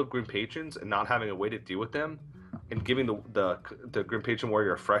full of Grim Patrons and not having a way to deal with them, and giving the Grim Patron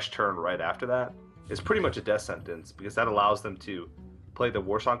Warrior a fresh turn right after that, is pretty much a death sentence, because that allows them to play the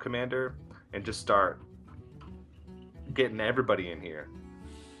Warstone Commander and just start getting everybody in here,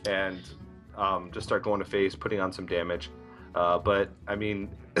 and just start going to face, putting on some damage. But I mean,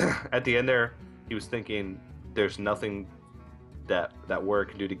 at the end there, he was thinking, "There's nothing that Warrior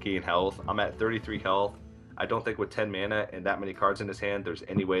can do to gain health. I'm at 33 health. I don't think with 10 mana and that many cards in his hand, there's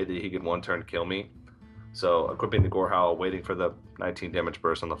any way that he could one turn kill me." So equipping the Gorehowl, waiting for the 19 damage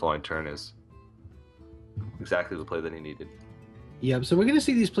burst on the following turn is exactly the play that he needed. Yeah, so we're going to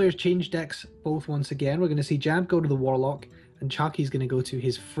see these players change decks both once again. We're going to see Jab go to the Warlock, and Chakki's going to go to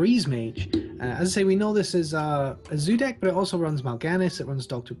his Freeze Mage. As I say, we know this is a Zoo deck, but it also runs Mal'Ganis, it runs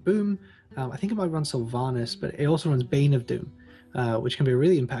Dr. Boom. I think it might run Sylvanas, but it also runs Bane of Doom, which can be a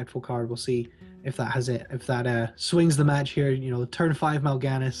really impactful card. We'll see if that has it. If that swings the match here, turn 5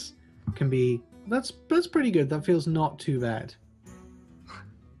 Mal'Ganis can be... That's pretty good. That feels not too bad.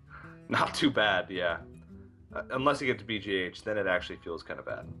 Not too bad, yeah. Unless you get to BGH, then it actually feels kind of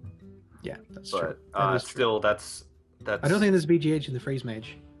bad. Yeah, that's true. But still, that's... I don't think there's BGH in the Freeze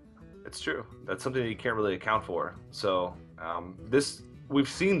Mage. It's true. That's something that you can't really account for. So we've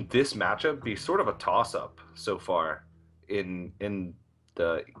seen this matchup be sort of a toss-up so far in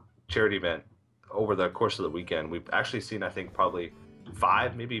the charity event over the course of the weekend. We've actually seen, I think, probably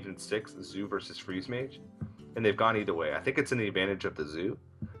 5, maybe even 6 Zoo versus Freeze Mage, and they've gone either way. I think it's in the advantage of the Zoo,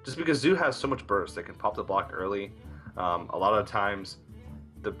 just because Zoo has so much burst. They can pop the block early. A lot of times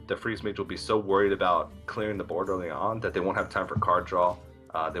the Freeze Mage will be so worried about clearing the board early on that they won't have time for card draw.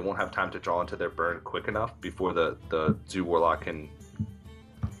 They won't have time to draw into their burn quick enough before the Zoo Warlock can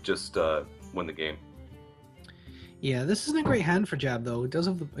just win the game. Yeah, this isn't a great hand for Jab, though. It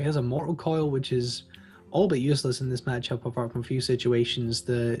has a Mortal Coil, which is all but useless in this matchup apart from a few situations.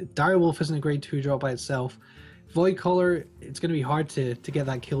 The Direwolf isn't a great 2-drop by itself. Void Collar, it's going to be hard to get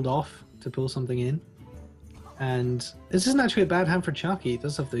that killed off, to pull something in. And this isn't actually a bad hand for Chakki. It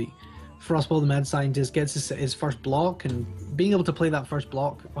does have the Frostball, the Mad Scientist, gets his first block, and being able to play that first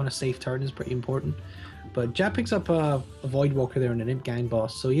block on a safe turn is pretty important. But Jab picks up a Void Walker there and an Imp Gang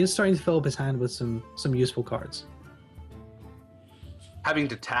Boss, so he is starting to fill up his hand with some useful cards. having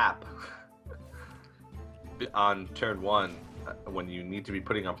to tap on turn 1 when you need to be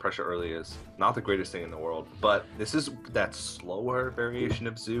putting on pressure early is not the greatest thing in the world. But this is that slower variation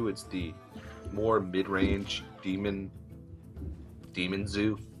of Zoo. It's the more mid-range demon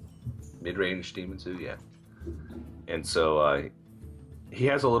Zoo. Mid-range demon Zoo, yeah. And so he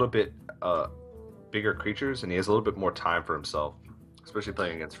has a little bit bigger creatures, and he has a little bit more time for himself, especially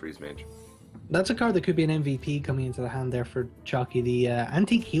playing against Freeze Mage. That's a card that could be an MVP coming into the hand there for Chakki. The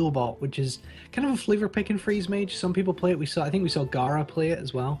Antique Healbot, which is kind of a flavor pick in Freeze Mage. Some people play it. I think we saw Gara play it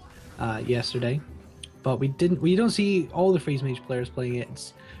as well yesterday, but we don't see all the Freeze Mage players playing it.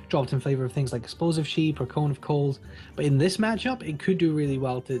 It's dropped in favor of things like Explosive Sheep or Cone of Cold. But in this matchup, it could do really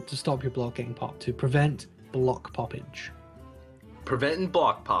well to stop your block getting popped, to prevent block poppage. Preventing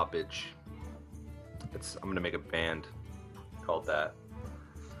block poppage. I'm going to make a band called that.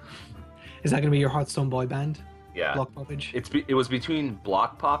 Is that going to be your Hearthstone boy band? Yeah. Block poppage? It was between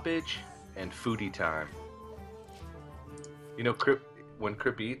block poppage and foodie time. You know, when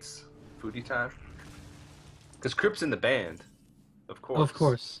Crip eats, foodie time? Because Crip's in the band, of course. Of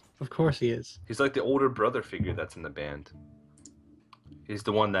course. Of course he is. He's like the older brother figure that's in the band. He's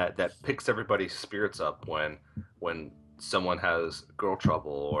the one that picks everybody's spirits up when someone has girl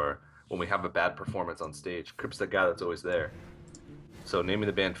trouble or when we have a bad performance on stage. Crip's the guy that's always there. So naming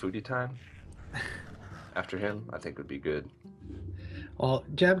the band Foodie Time after him, I think would be good. Well,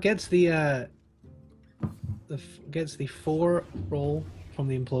 Jab gets the 4 roll from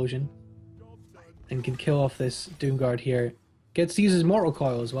the implosion and can kill off this Doomguard here. Gets to use his Mortal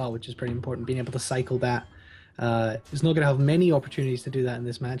Coil as well, which is pretty important, being able to cycle that. He's not going to have many opportunities to do that in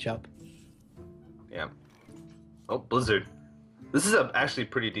this matchup. Yeah. Oh, Blizzard. This is actually a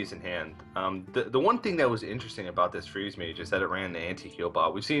pretty decent hand. The one thing that was interesting about this Freeze Mage is that it ran the Anti-Heal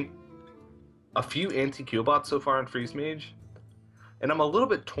Bot. We've seen a few Anti-Heal Bots so far in Freeze Mage, and I'm a little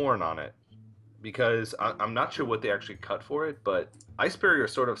bit torn on it because I'm not sure what they actually cut for it, but Ice Barrier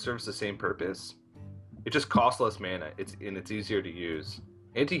sort of serves the same purpose. It just costs less mana, it's easier to use.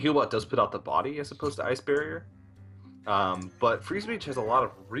 Anti-Heal Bot does put out the body as opposed to Ice Barrier, but Freeze Mage has a lot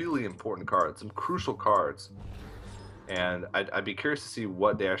of really important cards, some crucial cards. And I'd be curious to see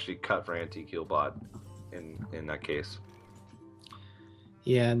what they actually cut for Anti-Heal Bot in that case.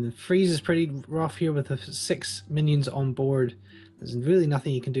 Yeah, and the freeze is pretty rough here with the 6 minions on board. There's really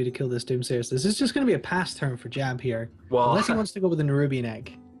nothing you can do to kill this Doomsayer. So this is just going to be a pass turn for Jab here. Well, unless he wants to go with a Nerubian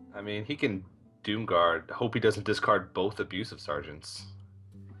Egg. I mean, he can Doomguard. Hope he doesn't discard both Abusive Sergeants.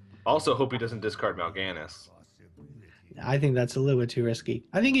 Also, hope he doesn't discard Mal'Ganis. I think that's a little bit too risky.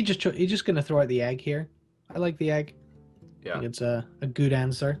 I think he's just going to throw out the egg here. I like the egg. Yeah. I think it's a good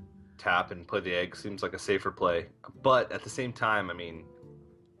answer. Tap and play the egg seems like a safer play. But at the same time, I mean,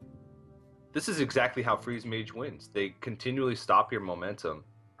 this is exactly how Freeze Mage wins. They continually stop your momentum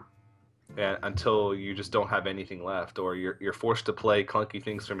until you just don't have anything left, or you're forced to play clunky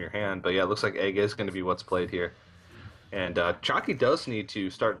things from your hand. But yeah, it looks like egg is going to be what's played here. And Chakki does need to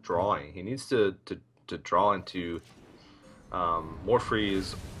start drawing. He needs to draw into more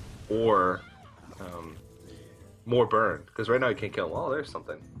freeze or more burn, because right now he can't kill him. Oh, there's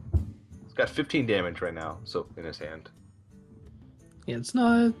something. He's got 15 damage right now, so in his hand. Yeah,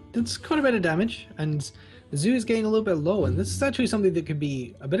 it's quite a bit of damage, and the Zoo is getting a little bit low, and this is actually something that could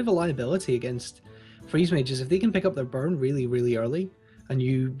be a bit of a liability against Freeze Mages. If they can pick up their burn really, really early, and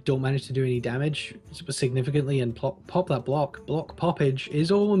you don't manage to do any damage significantly and pop that block poppage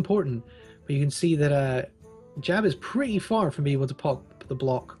is all important. But you can see that Jab is pretty far from being able to pop the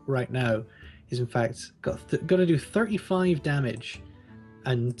block right now. He's in fact got to do 35 damage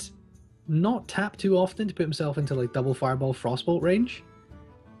and not tap too often to put himself into like double Fireball Frostbolt range.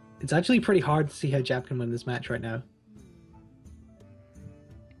 It's actually pretty hard to see how Jab can win this match right now.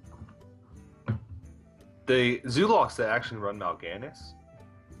 The Zulocks that actually run Mal'Ganis,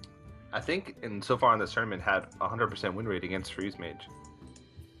 I think, so far in this tournament, had 100% win rate against Freeze Mage.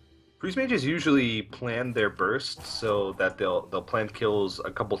 Freeze Mages usually plan their bursts so that they'll plan kills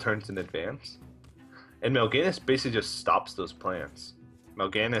a couple turns in advance. And Mal'Ganis basically just stops those plans.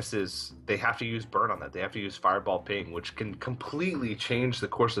 Mal'Ganis they have to use burn on that. They have to use Fireball Ping, which can completely change the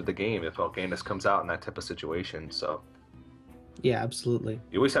course of the game if Mal'Ganis comes out in that type of situation. So yeah, absolutely.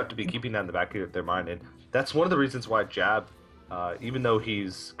 You always have to be keeping that in the back of their mind. And that's one of the reasons why Jab, even though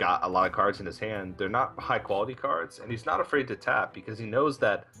he's got a lot of cards in his hand, they're not high quality cards, and he's not afraid to tap because he knows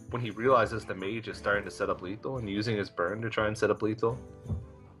that when he realizes the mage is starting to set up lethal and using his burn to try and set up lethal,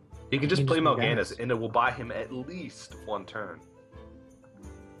 he can just play Mal'Ganis and it will buy him at least one turn.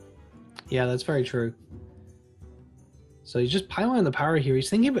 Yeah, that's very true. So he's just piling the power here. He's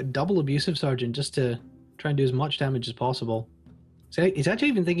thinking about double Abusive Sergeant just to try and do as much damage as possible. So he's actually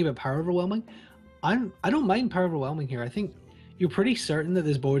even thinking about power overwhelming. I don't mind power overwhelming here. I think you're pretty certain that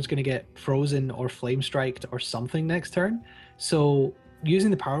this board's going to get frozen or flame striked or something next turn. So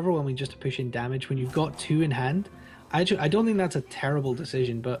using the power overwhelming just to push in damage when you've got 2 in hand, I don't think that's a terrible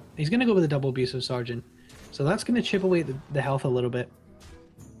decision. But he's going to go with a double abusive sergeant, so that's going to chip away the health a little bit.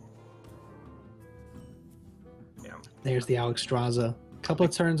 Yeah. There's the Alexstrasza. A couple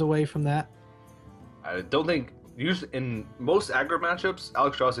of turns away from that. I don't think in most aggro matchups,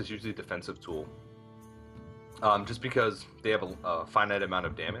 Alexstrasza is usually a defensive tool. Just because they have a finite amount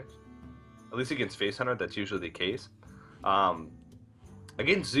of damage. At least against Face Hunter, that's usually the case.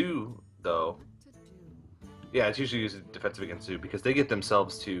 Against Zoo, though, yeah, it's usually used defensive against Zoo because they get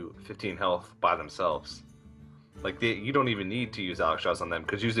themselves to 15 health by themselves. Like, you don't even need to use Alexstrasza on them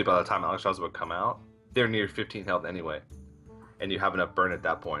because usually by the time Alexstrasza would come out, they're near 15 health anyway. And you have enough burn at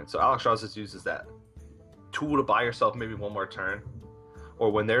that point. So Alexstrasza uses that tool to buy yourself maybe one more turn. Or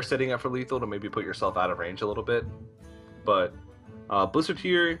when they're setting up for lethal to maybe put yourself out of range a little bit. But Blizzard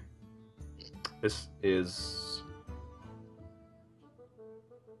here is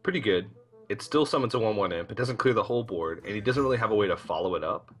pretty good. It still summons a 1/1 imp. It doesn't clear the whole board, and he doesn't really have a way to follow it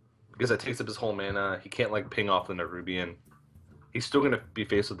up because it takes up his whole mana. He can't like ping off the Nerubian. He's still going to be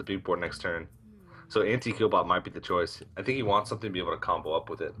faced with the big board next turn. So anti-Killbot might be the choice. I think he wants something to be able to combo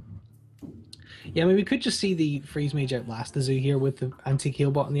up with it. Yeah, I mean, we could just see the Freeze Mage outlast the Zoo here with the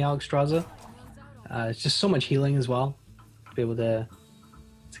anti-Killbot and the Alexstrasza. It's just so much healing as well. To be able to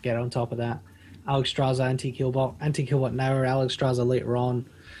get on top of that. Alexstrasza, anti-Killbot now, or Alexstrasza later on.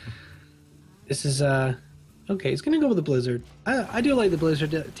 This is, okay, he's going to go with the Blizzard. I do like the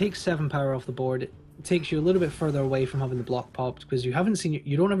Blizzard. It takes 7 power off the board. It takes you a little bit further away from having the block popped because you haven't seen,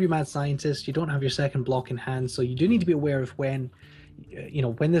 you don't have your Mad Scientist, you don't have your second block in hand, so you do need to be aware of when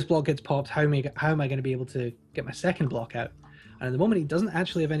this block gets popped, how am I going to be able to get my second block out? And at the moment, he doesn't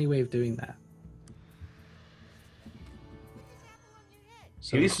actually have any way of doing that.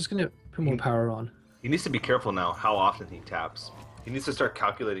 So he's just going to put more power on. He needs to be careful now how often he taps. He needs to start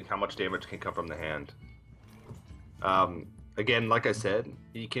calculating how much damage can come from the hand. Again, like I said,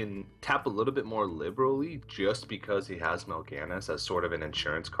 he can tap a little bit more liberally just because he has Mal'Ganis as sort of an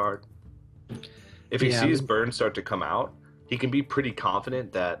insurance card. If he sees burn start to come out, he can be pretty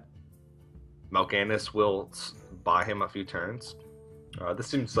confident that Mal'Ganis will buy him a few turns. This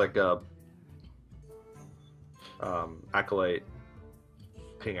seems like a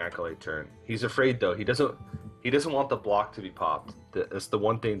Ping Acolyte turn. He's afraid though. He doesn't want the block to be popped. That's the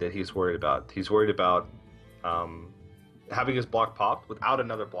one thing that he's worried about. He's worried about having his block popped without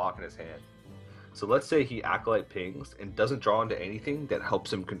another block in his hand. So let's say he Acolyte pings and doesn't draw into anything that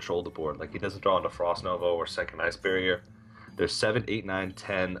helps him control the board. Like he doesn't draw into Frost Nova or Second Ice Barrier. There's 7, 8, 9,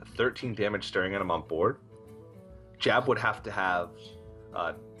 10, 13 damage staring at him on board. Jab would have to have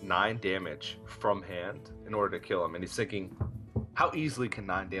 9 damage from hand in order to kill him. And he's thinking, how easily can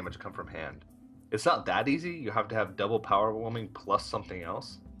 9 damage come from hand? It's not that easy. You have to have double power overwhelming plus something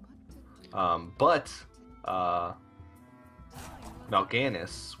else. But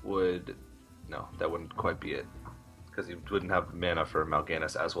Mal'Ganis would... No, that wouldn't quite be it. Because he wouldn't have mana for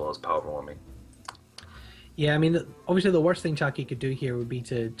Mal'Ganis as well as power overwhelming. Yeah, I mean, obviously the worst thing Chakki could do here would be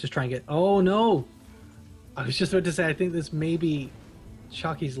to just try and get... Oh, no! I was just about to say, I think this may be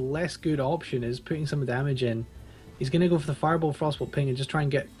Chakki's less good option, is putting some damage in. He's going to go for the Fireball, Frostbolt, Ping, and just try and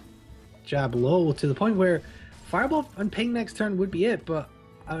get Jab low, to the point where Fireball and Ping next turn would be it, but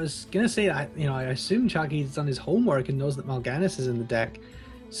I was going to say, I assume Chakki's done his homework and knows that Mal'Ganis is in the deck.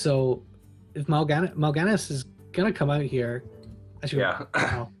 So, if Mal'Ganis is going to come out here...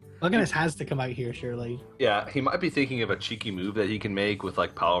 Mal'Ganis has to come out here, surely. Yeah, he might be thinking of a cheeky move that he can make with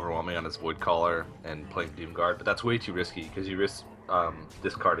like Power Overwhelming on his Void Caller and playing Doom Guard, but that's way too risky because you risk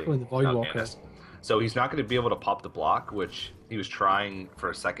discarding the Void Walker. So he's not going to be able to pop the block, which he was trying for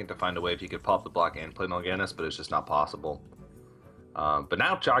a second to find a way if he could pop the block and play Mal'Ganis, but it's just not possible. But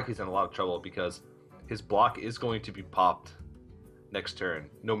now Chakki's in a lot of trouble because his block is going to be popped next turn,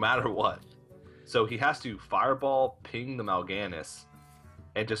 no matter what. So he has to Fireball, Ping the Mal'Ganis,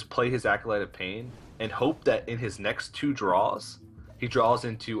 and just play his Acolyte of Pain and hope that in his next 2 draws, he draws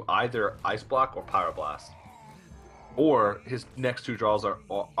into either Ice Block or Pyroblast. Or his next 2 draws are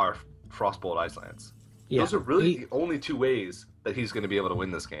Frostbolt Ice Lance. Yeah, those are really the only 2 ways that he's going to be able to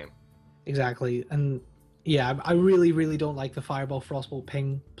win this game. Exactly. And yeah, I really, really don't like the Fireball, Frostbolt,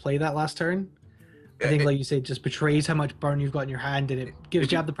 Ping play that last turn. I think, like you say, it just betrays how much burn you've got in your hand, and it gives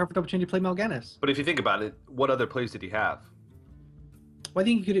Jab the perfect opportunity to play Mal'Ganis. But if you think about it, what other plays did he have? Well, I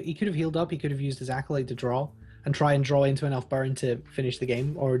think he could have healed up. He could have used his Acolyte to draw and try and draw into enough burn to finish the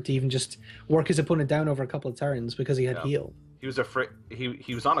game, or to even just work his opponent down over a couple of turns because he had heal. he was afraid.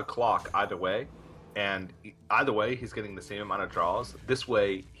 He was on a clock either way, and either way he's getting the same amount of draws. This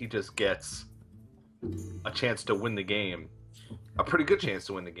way he just gets a chance to win the game, a pretty good chance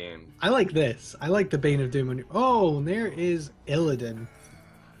to win the game. I like this. I like the Bane of Doom. Oh, there is Illidan.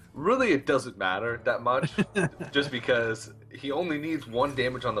 Really, it doesn't matter that much, just because he only needs 1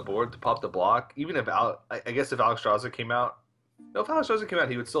 damage on the board to pop the block. Even if I guess if Alex Strasser came out, no, if Alex Strasser came out,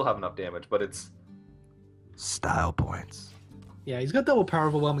 he would still have enough damage. But it's style points. Yeah, he's got double power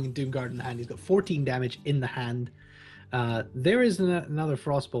overwhelming and Doomguard in the hand. He's got 14 damage in the hand. There is another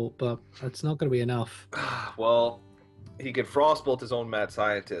Frostbolt, but that's not going to be enough. Well, he could Frostbolt his own mad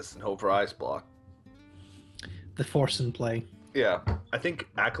scientist and hope for Ice Block. The force in play. Yeah, I think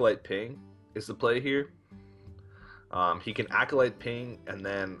Acolyte Ping is the play here. He can Acolyte Ping, and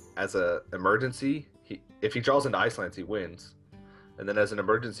then as an emergency, if he draws into Icelands, he wins. And then as an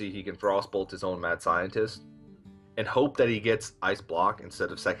emergency, he can Frostbolt his own Mad Scientist and hope that he gets Ice Block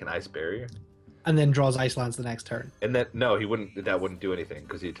instead of second Ice Barrier. And then draws Icelands the next turn. And then, no, he wouldn't. That wouldn't do anything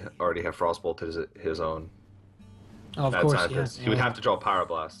because he'd already have Frostbolt his own. Oh, of Mad course, Scientist. yeah. He would have to draw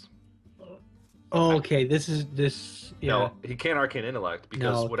Pyroblast. Oh, okay, this. Yeah. No, he can't Arcane Intellect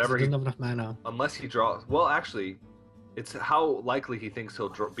because whatever he doesn't have enough mana. Unless he draws. Well, actually, it's how likely he thinks he'll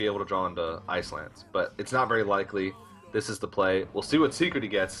be able to draw into Icelands, but it's not very likely. This is the play. We'll see what secret he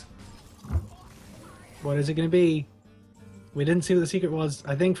gets. What is it going to be? We didn't see what the secret was.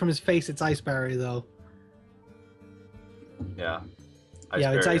 I think from his face, it's Ice Barrier, though. Yeah.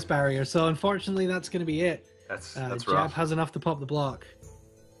 It's Ice Barrier. So unfortunately, that's going to be it. That's Jab rough. has enough to pop the block.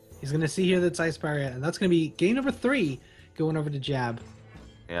 He's going to see here that's Ice Barrier, and that's going to be game number 3 going over to Jab.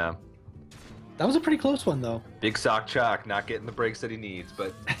 Yeah. That was a pretty close one, though. Big Sock Chalk not getting the breaks that he needs,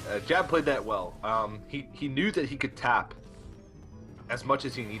 but Jab played that well. He knew that he could tap as much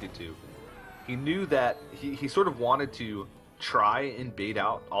as he needed to. He knew that he sort of wanted to try and bait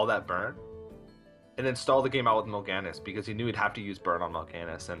out all that burn and then stall the game out with Mal'Ganis because he knew he'd have to use burn on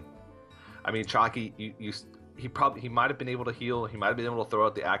Mal'Ganis. And I mean, Chakki, he might have been able to heal. He might have been able to throw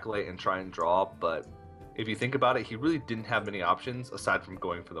out the Acolyte and try and draw, but if you think about it, he really didn't have many options aside from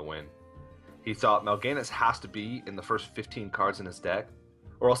going for the win. He thought Mal'Ganis has to be in the first 15 cards in his deck,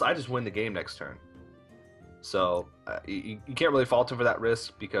 or else I just win the game next turn. So you can't really fault him for that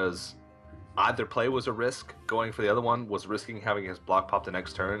risk because either play was a risk. Going for the other one was risking having his block pop the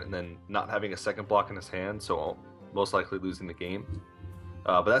next turn and then not having a second block in his hand, so most likely losing the game.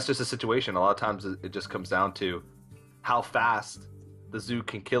 But that's just a situation. A lot of times it just comes down to how fast the Zoo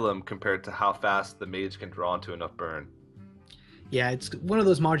can kill him compared to how fast the Mage can draw into enough burn. Yeah, it's one of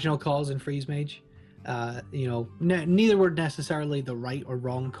those marginal calls in Freeze Mage. Neither were necessarily the right or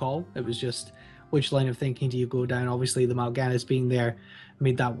wrong call. It was just which line of thinking do you go down. Obviously, the Mal'Ganis being there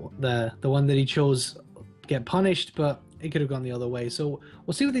made that the one that he chose get punished, but it could have gone the other way. So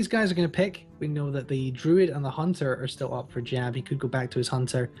we'll see what these guys are going to pick. We know that the Druid and the Hunter are still up for Jab. He could go back to his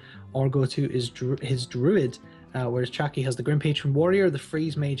Hunter or go to his Druid, whereas Chakki has the Grim Patron Warrior, the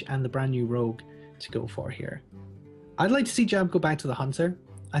Freeze Mage, and the brand new Rogue to go for here. I'd like to see Jab go back to the Hunter.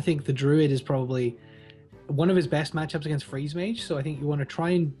 I think the Druid is probably one of his best matchups against Freeze Mage, so I think you want to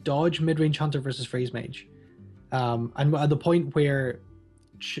try and dodge mid-range Hunter versus Freeze Mage. And at the point where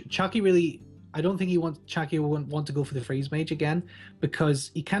Chakki really... I don't think Chakki will want to go for the Freeze Mage again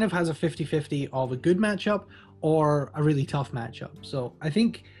because he kind of has a 50-50 of a good matchup or a really tough matchup. So I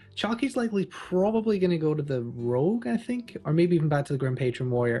think Chakki's probably going to go to the Rogue, I think, or maybe even back to the Grim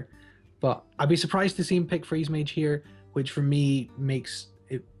Patron Warrior. But I'd be surprised to see him pick Freeze Mage here, which for me makes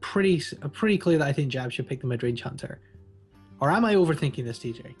it pretty clear that I think Jab should pick the mid-range Hunter. Or am I overthinking this,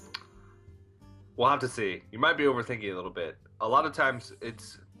 TJ? We'll have to see. You might be overthinking a little bit. A lot of times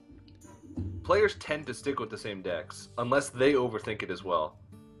players tend to stick with the same decks unless they overthink it as well.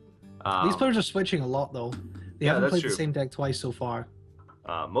 These players are switching a lot, though. They haven't played the same deck twice so far.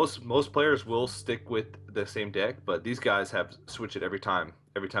 Most players will stick with the same deck, but these guys have switched it every time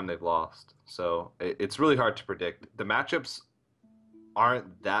they've lost. So it's really hard to predict. The matchups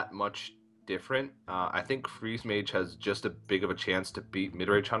aren't that much different. I think Freeze Mage has just as big of a chance to beat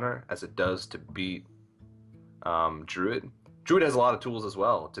Midrange Hunter as it does to beat Druid. Druid has a lot of tools as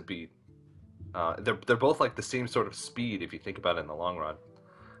well to beat. They're both like the same sort of speed if you think about it in the long run.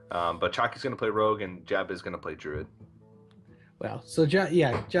 But Chakki's going to play Rogue and Jab is going to play Druid. Well, so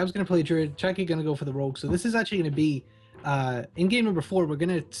Jab's going to play Druid, Chakki going to go for the Rogue. So this is actually going to be, in game number 4, we're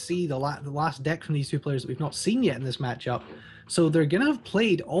going to see the last deck from these two players that we've not seen yet in this matchup. So they're going to have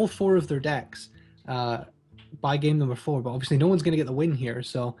played all 4 of their decks by game number 4, but obviously no one's going to get the win here.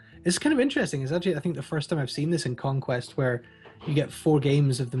 So it's kind of interesting. It's actually, I think, the first time I've seen this in Conquest where you get 4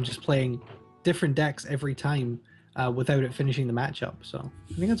 games of them just playing different decks every time. without it finishing the matchup. So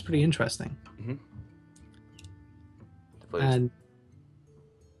I think that's pretty interesting. Mm-hmm. And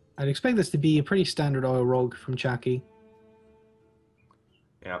I'd expect this to be a pretty standard oil rogue from Chakki.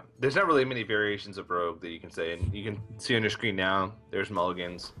 Yeah, there's not really many variations of rogue that you can say, and you can see on your screen now. There's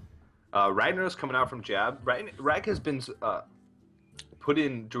mulligans. Ragnarok's coming out from Jab. Rag has been put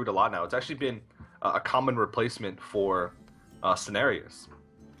in Druid a lot now. It's actually been a common replacement for Cenarius.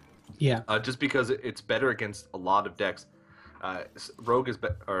 Yeah. Just because it's better against a lot of decks.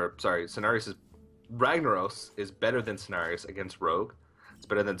 Cenarius is Ragnaros is better than Cenarius against Rogue. It's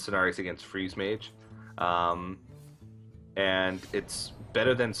better than Cenarius against Freeze Mage. And it's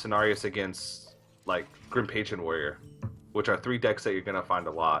better than Cenarius against like Grim Patron Warrior, which are 3 decks that you're going to find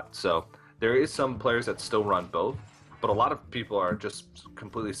a lot. So there is some players that still run both, but a lot of people are just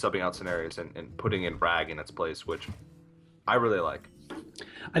completely subbing out Cenarius and putting in Rag in its place, which I really like.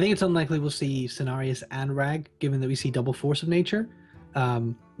 I think it's unlikely we'll see Cenarius and Rag, given that we see double Force of Nature.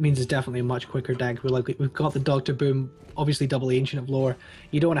 Means it's definitely a much quicker deck. We've got the Doctor Boom, obviously double Ancient of Lore.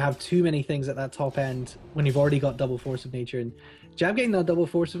 You don't want to have too many things at that top end when you've already got double Force of Nature. And Jab getting that double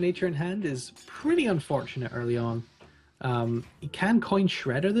Force of Nature in hand is pretty unfortunate early on. He can coin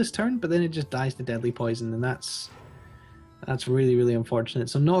Shredder this turn, but then it just dies to Deadly Poison, and that's really, really unfortunate.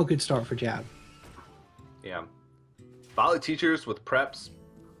 So not a good start for Jab. Yeah. Violet Teachers with preps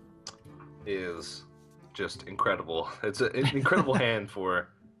is just incredible. It's an incredible hand for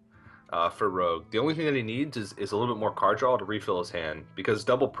Rogue. The only thing that he needs is a little bit more card draw to refill his hand, because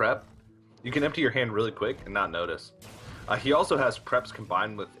double prep, you can empty your hand really quick and not notice. He also has preps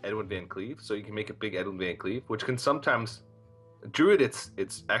combined with Edwin Van Cleave, so you can make a big Edwin Van Cleave, which can sometimes... Druid, it's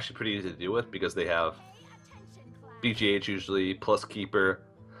actually pretty easy to deal with because they have BGH usually, plus Keeper,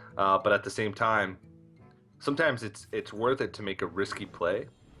 but at the same time, sometimes it's worth it to make a risky play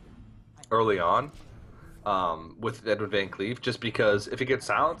early on with Edwin Van Cleave, just because if it gets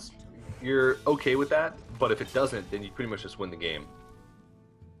silenced, you're okay with that, but if it doesn't, then you pretty much just win the game.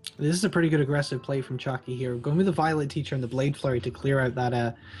 This is a pretty good aggressive play from Chakki here. Going with the Violet Teacher and the Blade Flurry to clear out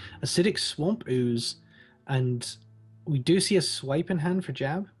that Acidic Swamp Ooze, and we do see a swipe in hand for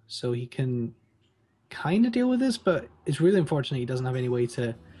Jab, so he can kind of deal with this, but it's really unfortunate he doesn't have any way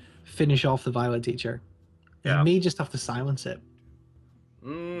to finish off the Violet Teacher. Yeah. He may just have to silence it.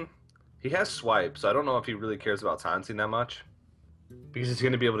 He has swipe, so I don't know if he really cares about silencing that much, because he's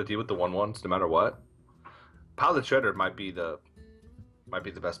going to be able to deal with the 1/1s no matter what. Pilot Shredder might be the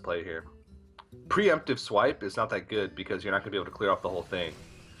best play here. Preemptive swipe is not that good because you're not going to be able to clear off the whole thing.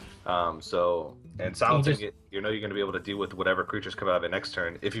 And silencing it, you're going to be able to deal with whatever creatures come out of it next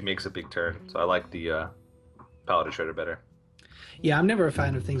turn if he makes a big turn. So I like the Paladin Shredder better. Yeah, I'm never a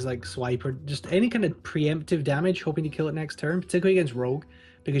fan of things like swipe or just any kind of preemptive damage, hoping to kill it next turn, particularly against Rogue,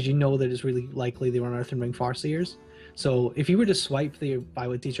 because you know that it's really likely they run Earthen Ring Farseers. So if you were to swipe the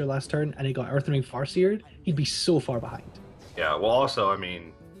Violet Teacher last turn and he got Earthen Ring Farseered, he'd be so far behind. Yeah, well, also, I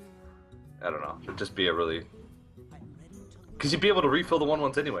mean, I don't know. It'd just be a really... Because you'd be able to refill the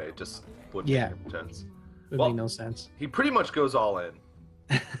 1/1s anyway. It just wouldn't make sense. It would make no sense. He pretty much goes all in.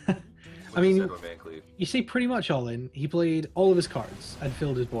 I mean, you say pretty much all in. He played all of his cards and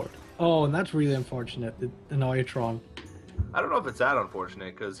filled his board. Oh, and that's really unfortunate, the Neutron. I don't know if it's that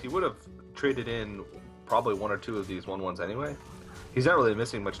unfortunate, because he would have traded in probably 1 or 2 of these 1/1s anyway. He's not really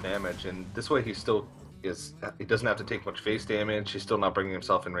missing much damage, and this way he still is... He doesn't have to take much face damage. He's still not bringing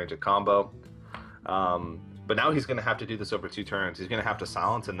himself in range of combo. But now he's going to have to do this over 2 turns. He's going to have to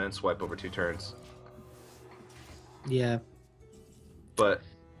silence and then swipe over 2 turns. Yeah. But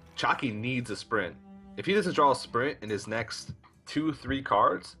Chakki needs a sprint. If he doesn't draw a sprint in his next 2-3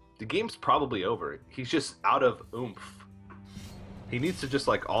 cards, the game's probably over. He's just out of oomph. He needs to just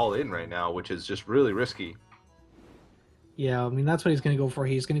like all in right now, which is just really risky. Yeah, I mean, that's what he's going to go for.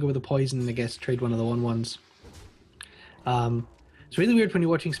 He's going to go with the poison and I guess trade one of the 1/1s. It's really weird when you're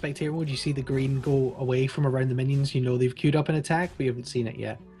watching spectator mode, you see the green go away from around the minions. You know they've queued up an attack, but you haven't seen it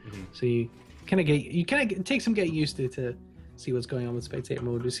yet. Mm-hmm. So you kind of it takes some getting used to see what's going on with spectator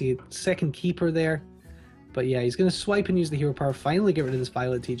mode. We see a second keeper there, but yeah, he's going to swipe and use the hero power. Finally, get rid of this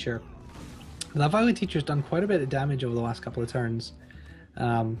Violet Teacher. And that Violet Teacher's done quite a bit of damage over the last couple of turns.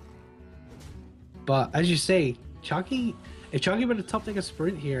 But as you say, Chakki, if Chakki were to top deck a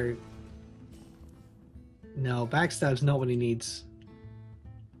sprint here, no, backstab's not what he needs.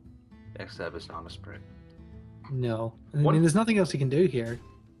 Backstab is not a sprint. No. I mean, there's nothing else he can do here.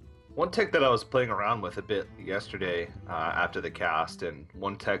 One tech that I was playing around with a bit yesterday after the cast, and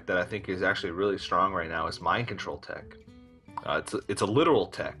one tech that I think is actually really strong right now is Mind Control tech. It's a literal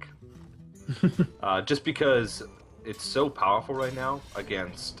tech. Just because it's so powerful right now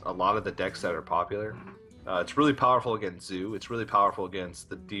against a lot of the decks that are popular. It's really powerful against Zoo. It's really powerful against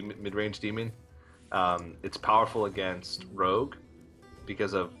the mid-range demon. It's powerful against Rogue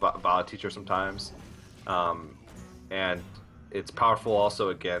because of VOD Teacher sometimes. And it's powerful also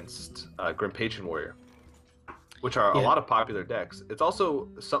against Grim Patron Warrior, which are a lot of popular decks. It's also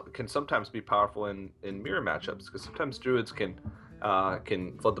can sometimes be powerful in mirror matchups because sometimes Druids can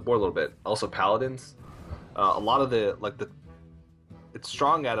flood the board a little bit. Also Paladins. A lot of it's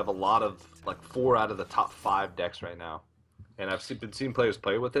strong out of a lot of 4 out of the top 5 decks right now, and I've been seeing players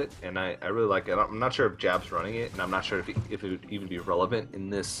play with it, and I really like it. I'm not sure if Jab's running it, and I'm not sure if it would even be relevant in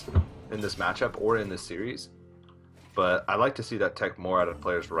this matchup or in this series. But I like to see that tech more out of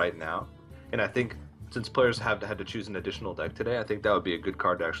players right now, and I think since players have had to choose an additional deck today, I think that would be a good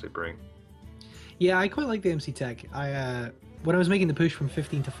card to actually bring. Yeah, I quite like the MC tech. When I was making the push from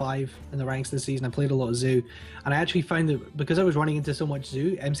 15 to 5 in the ranks this season, I played a lot of Zoo, and I actually found that because I was running into so much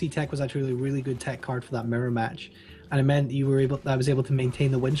Zoo, MC Tech was actually a really good tech card for that mirror match, and it meant I was able to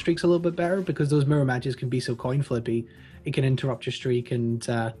maintain the win streaks a little bit better because those mirror matches can be so coin flippy. It can interrupt your streak and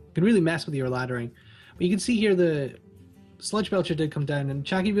can really mess with your laddering. But you can see here the Sludge Belcher did come down, and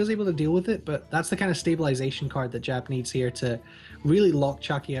Chakki was able to deal with it, but that's the kind of stabilization card that Jab needs here to really lock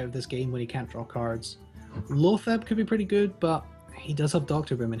Chakki out of this game when he can't draw cards. Lotheb could be pretty good, but he does have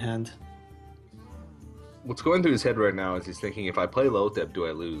Dr. Boom in hand. What's going through his head right now is he's thinking, if I play Lotheb, do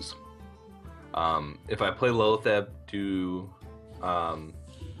I lose? If I play Lotheb, am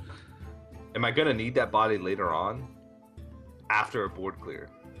I going to need that body later on after a board clear?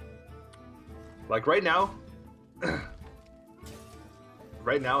 Like right now,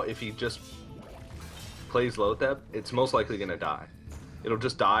 if he just plays Lotheb, it's most likely going to die. It'll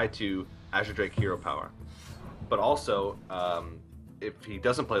just die to Azure Drake hero power. But also, if he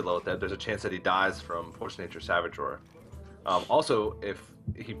doesn't play Lotheb, there's a chance that he dies from Force Nature Savage Roar. Also, if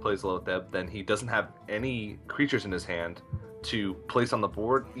he plays Lotheb, then he doesn't have any creatures in his hand to place on the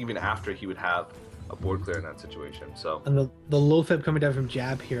board, even after he would have a board clear in that situation. So, and the Lotheb coming down from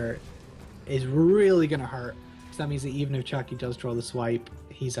Jab here is really going to hurt. So that means that even if Chakki does draw the swipe,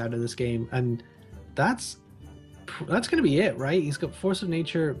 he's out of this game. And that's going to be it, right? He's got Force of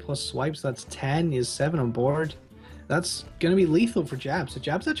Nature plus swipes. That's 10. He has 7 on board. That's going to be lethal for Jab. So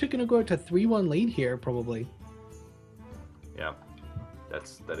Jab's actually going to go out to 3-1 lead here, probably. Yeah, that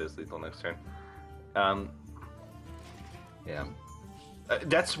is lethal next turn. Yeah,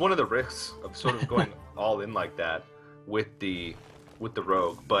 that's one of the risks of sort of going all in like that with the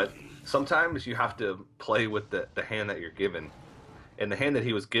rogue. But sometimes you have to play with the hand that you're given, and the hand that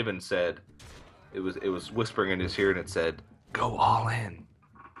he was given said. It was whispering in his ear, and it said, "Go all in,"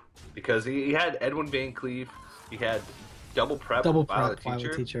 because he had Edwin Van Cleave, he had double prep Violet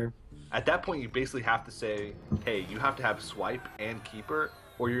Teacher. At that point, you basically have to say, "Hey, you have to have swipe and keeper,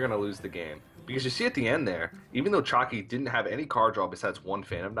 or you're gonna lose the game." Because you see at the end there, even though Chakki didn't have any card draw besides 1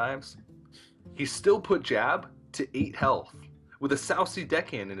 Phantom Knives, he still put Jab to 8 health with a South Sea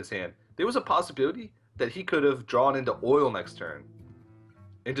deckhand in his hand. There was a possibility that he could have drawn into oil next turn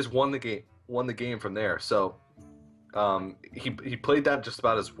and just won the game from there. So he played that just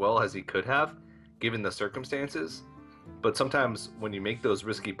about as well as he could have, given the circumstances. But sometimes when you make those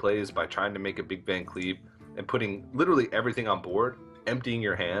risky plays by trying to make a big Van Cleave and putting literally everything on board, emptying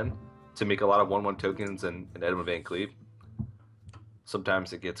your hand to make a lot of 1/1 tokens and Edwin Van Cleave,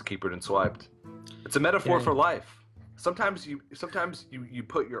 sometimes it gets keepered and swiped. It's a metaphor for life. Sometimes you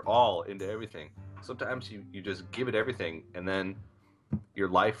put your all into everything. Sometimes you just give it everything, and then your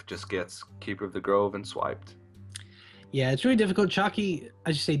life just gets Keeper of the Grove and swiped. Yeah, it's really difficult. Chakki,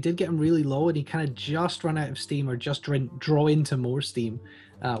 as you say, did get him really low, and he kind of just run out of steam or just draw into more steam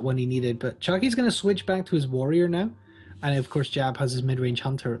when he needed. But Chakki's going to switch back to his warrior now. And of course, Jab has his mid-range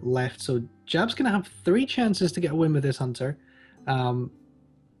hunter left. So Jab's going to have 3 chances to get a win with this hunter.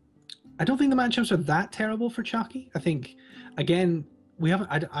 I don't think the matchups are that terrible for Chakki. I think, again,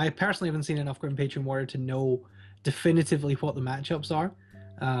 I personally haven't seen enough Grim Patron Warrior to know definitively what the matchups are.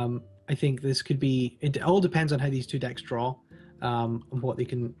 I think this could be, it all depends on how these 2 decks draw, and what they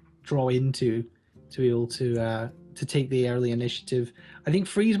can draw into to be able to take the early initiative. I think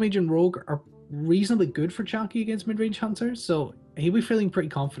Freeze Mage and Rogue are reasonably good for Chakki against mid-range hunters, so he'll be feeling pretty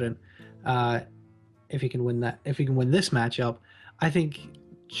confident if he can win that. If he can win this matchup, I think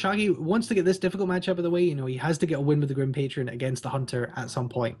Chakki wants to get this difficult matchup out of the way. You know, he has to get a win with the Grim Patron against the hunter at some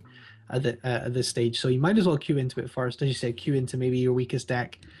point at this stage, so you might as well queue into it first. As you say, queue into maybe your weakest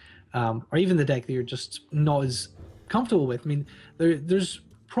deck, or even the deck that you're just not as comfortable with. I mean, there's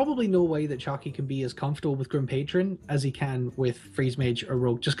probably no way that Chakki can be as comfortable with Grim Patron as he can with Freeze Mage or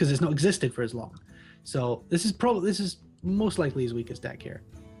Rogue, just because it's not existed for as long. So this is most likely his weakest deck here.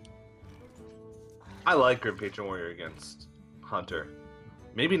 I like Grim Patron Warrior against Hunter.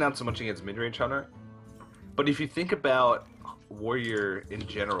 Maybe not so much against mid-range Hunter, but if you think about Warrior in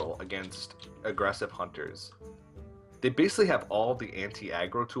general against aggressive Hunters, they basically have all the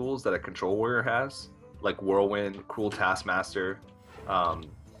anti-aggro tools that a Control Warrior has, like Whirlwind, Cruel Taskmaster,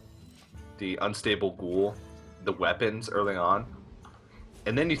 the Unstable Ghoul, the weapons early on.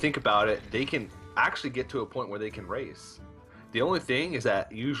 And then you think about it, they can actually get to a point where they can race. The only thing is that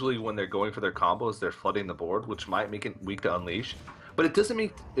usually when they're going for their combos, they're flooding the board, which might make it weak to Unleash. But it doesn't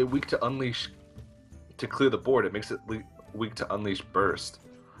make it weak to Unleash to clear the board. It makes it weak to Unleash Burst.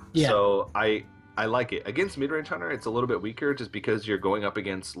 Yeah. So I like it. Against mid-range Hunter, it's a little bit weaker just because you're going up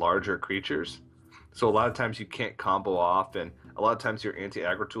against larger creatures. So a lot of times you can't combo off, and a lot of times your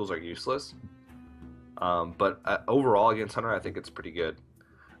anti-aggro tools are useless. But overall against Hunter, I think it's pretty good.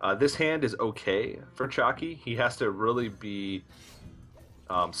 This hand is okay for Chakki. He has to really be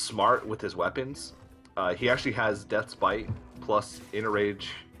smart with his weapons. He actually has Death's Bite plus Inner Rage,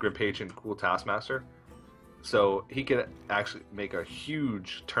 Grim Patron, Cruel Taskmaster. So he could actually make a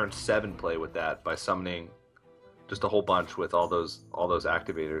huge turn 7 play with that by summoning just a whole bunch with all those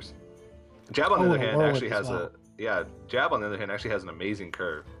activators. Jab on the other hand actually has Jab on the other hand actually has an amazing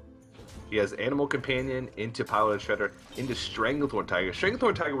curve. He has Animal Companion into Piloted Shredder into Stranglethorn Tiger.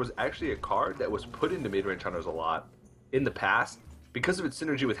 Stranglethorn Tiger was actually a card that was put into mid-range Hunters a lot in the past because of its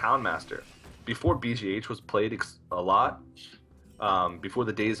synergy with Houndmaster. Before BGH was played a lot, before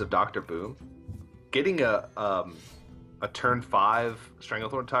the days of Dr. Boom, getting a turn 5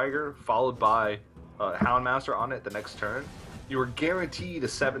 Stranglethorn Tiger followed by Houndmaster on it the next turn, you were guaranteed a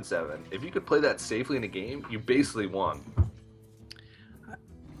 7/7. If you could play that safely in a game, you basically won.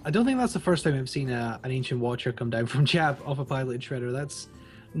 I don't think that's the first time I've seen an Ancient Watcher come down from Jab off a Piloted Shredder. That's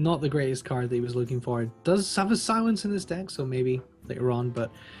not the greatest card that he was looking for. It does have a silence in this deck, so maybe later on,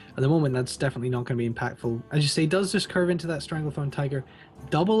 but at the moment that's definitely not going to be impactful. As you say, does just curve into that Stranglethorn Tiger.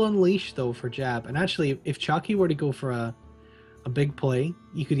 Double Unleash, though, for Jab. And actually, if Chakki were to go for a big play,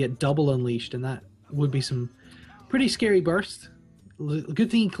 you could get double Unleashed, and that would be some pretty scary burst.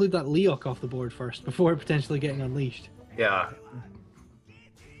 Good thing you include that Leok off the board first, before potentially getting Unleashed. Yeah.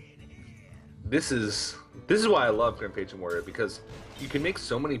 This is why I love Grim Patron Warrior, because you can make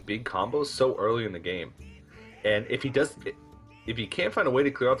so many big combos so early in the game. And if he can't find a way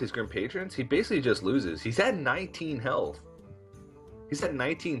to clear out these Grim Patrons, he basically just loses. He's at 19 health. He's at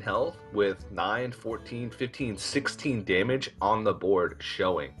 19 health with 9, 14, 15, 16 damage on the board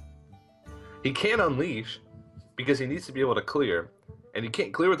showing. He can't Unleash because he needs to be able to clear. And he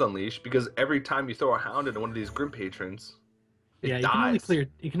can't clear with Unleash because every time you throw a Hound into one of these Grim Patrons, it dies.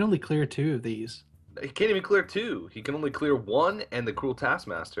 You can only clear 2 of these. He can't even clear 2. He can only clear 1 and the Cruel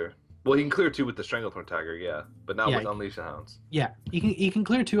Taskmaster. Well, he can clear 2 with the Stranglethorn Tiger, yeah, but not with Unleash the Hounds. Yeah, you can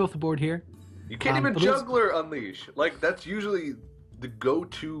clear 2 off the board here. You can't even Juggler Unleash. Like, that's usually the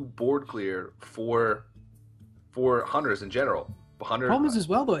go-to board clear for Hunters in general. Problem is as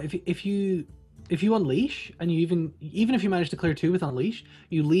well though, if you Unleash and you even if you manage to clear 2 with Unleash,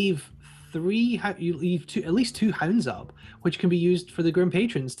 you leave at least 2 Hounds up, which can be used for the Grim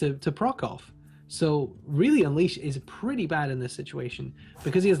Patrons to proc off. So really, Unleash is pretty bad in this situation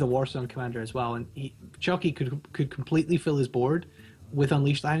because he has the Warsong Commander as well, and Chakki could completely fill his board with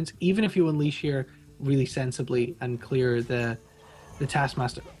Unleash the Hounds, even if you Unleash here really sensibly and clear the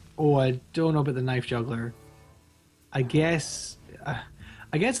Taskmaster. Oh, I don't know about the Knife Juggler. I guess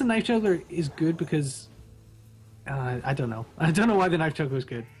the Knife Juggler is good because I don't know. I don't know why the Knife Juggler is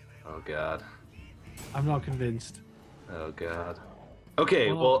good. Oh god. I'm not convinced. Oh god.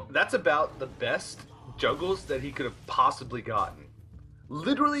 Okay, well, that's about the best juggles that he could have possibly gotten.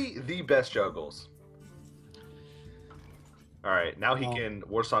 Literally the best juggles. Alright, now he can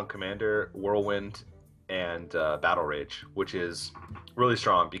Warsong Commander, Whirlwind, and Battle Rage, which is really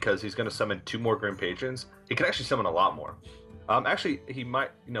strong because he's going to summon 2 more Grim Patrons. He can actually summon a lot more. Actually, he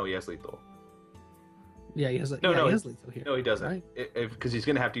might... No, he has lethal. Yeah, he has lethal here. No, he doesn't. Because he's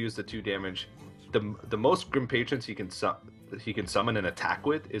going to have to use the 2 damage. The most Grim Patrons he can summon and attack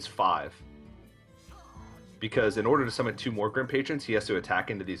with is 5. Because in order to summon 2 more Grim Patrons, he has to attack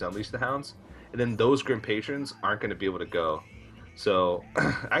into these Unleash the Hounds. And then those Grim Patrons aren't going to be able to go. So,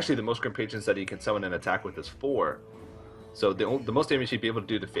 actually, the most Grim Patrons that he can summon and attack with is 4. So the most damage he'd be able to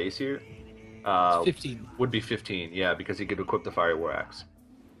do to face here 15. Would be 15, yeah, because he could equip the Fiery War Axe.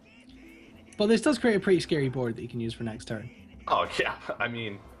 But this does create a pretty scary board that you can use for next turn. Oh, yeah. I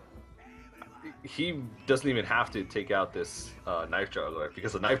mean, he doesn't even have to take out this Knife Juggler,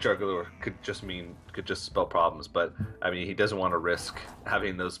 because the Knife Juggler could just spell problems. But, I mean, he doesn't want to risk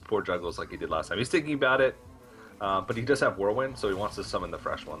having those poor juggles like he did last time. He's thinking about it, but he does have Whirlwind, so he wants to summon the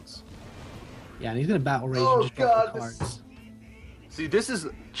fresh ones. Yeah, and he's gonna battle rage and Oh just drop the god, cards. See, this is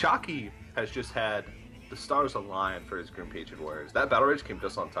Chakki has just had the stars align for his Grim Patriot Warriors. That battle rage came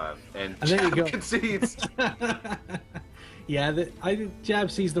just on time, and there you Jab go. concedes. Yeah, I think Jab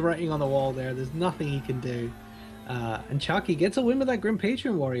sees the writing on the wall there. There's nothing he can do, and Chakki gets a win with that Grim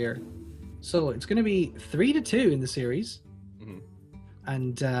Patriot Warrior. So it's going to be 3-2 in the series,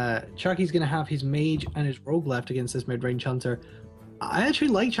 and Chakki's going to have his mage and his rogue left against this mid-range hunter. I actually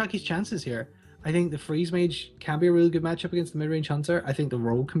like Chakki's chances here. I think the freeze mage can be a really good matchup against the mid-range hunter. I think the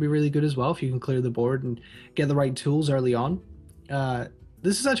rogue can be really good as well if you can clear the board and get the right tools early on.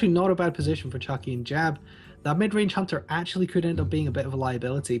 This is actually not a bad position for Chakki and Jab. That mid-range hunter actually could end up being a bit of a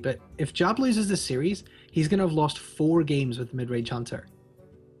liability, but if Jab loses this series, he's going to have lost 4 games with the mid-range hunter.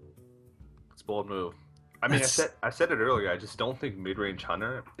 It's a bold move. I mean, I said it earlier. I just don't think mid-range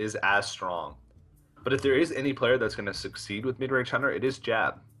hunter is as strong. But if there is any player that's going to succeed with mid-range hunter, it is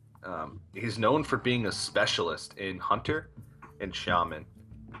Jab. He's known for being a specialist in hunter and shaman.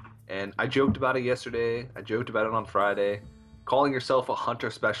 And I joked about it yesterday. I joked about it on Friday. Calling yourself a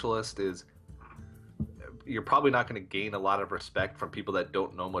hunter specialist is... You're probably not going to gain a lot of respect from people that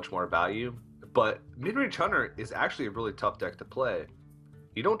don't know much more about you. But mid-range hunter is actually a really tough deck to play.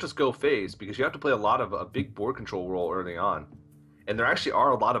 You don't just go phase because you have to play a big board control role early on. And there actually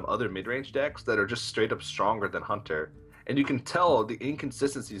are a lot of other mid-range decks that are just straight up stronger than hunter. And you can tell the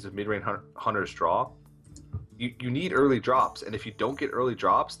inconsistencies of mid-range hunter's draw. You need early drops, and if you don't get early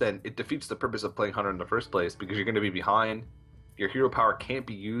drops, then it defeats the purpose of playing hunter in the first place because you're going to be behind. Your hero power can't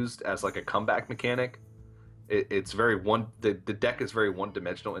be used as like a comeback mechanic. It's very the deck is very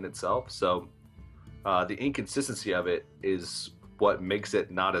one-dimensional in itself, so the inconsistency of it is what makes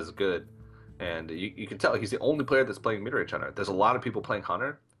it not as good. And you can tell he's the only player that's playing mid-range hunter. There's a lot of people playing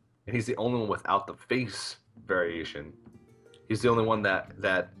hunter, and he's the only one without the face variation. He's the only one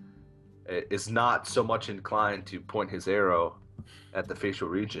that is not so much inclined to point his arrow at the facial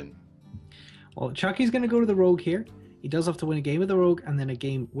region. Well, Chakki's going to go to the rogue here. He does have to win a game with the rogue and then a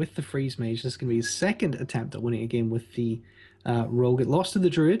game with the freeze mage. This is going to be his second attempt at winning a game with the rogue. It lost to the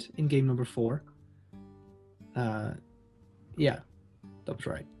druid in game number 4. Yeah, that was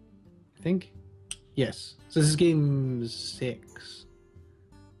right. I think. Yes. So this is game 6.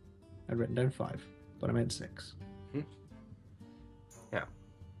 I'd written down 5, but I meant 6. Yeah.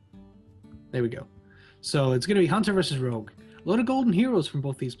 There we go. So it's going to be Hunter versus Rogue. A lot of golden heroes from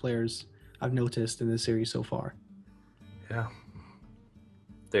both these players I've noticed in this series so far. Yeah.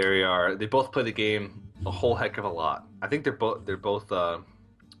 There we are. They both play the game a whole heck of a lot. I think they're both 2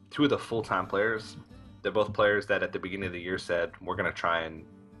 of the full-time players. They're both players that at the beginning of the year said, we're going to try and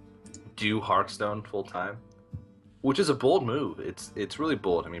do Hearthstone full-time, which is a bold move. It's really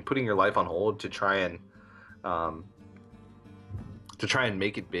bold. I mean, putting your life on hold to try and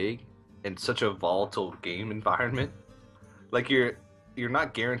make it big in such a volatile game environment. Like you're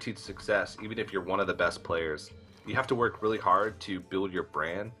not guaranteed success even if you're one of the best players. You have to work really hard to build your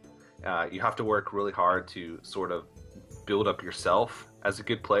brand. You have to work really hard to sort of build up yourself as a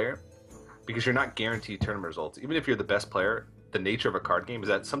good player, because you're not guaranteed tournament results. Even if you're the best player, the nature of a card game is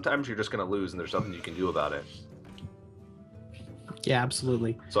that sometimes you're just going to lose and there's nothing you can do about it. Yeah,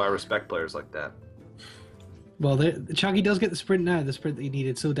 absolutely. So I respect players like that. Well, Chakki does get the sprint now. The sprint that he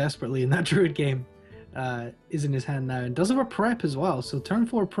needed so desperately in that druid game is in his hand now, and does have a prep as well. So turn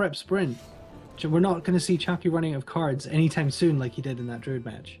 4 prep sprint. We're not going to see Chakki running out of cards anytime soon like he did in that druid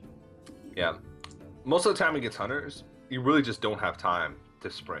match. Yeah. Most of the time against hunters, you really just don't have time to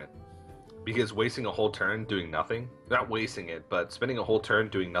sprint. Because wasting a whole turn doing nothing, not wasting it, but spending a whole turn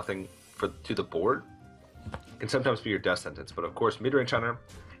doing nothing to the board can sometimes be your death sentence. But of course, mid-range hunter,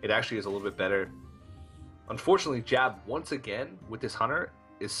 it actually is a little bit better. Unfortunately, Jab, once again, with this hunter,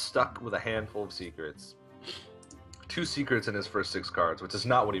 is stuck with a handful of secrets. 2 secrets in his first 6 cards, which is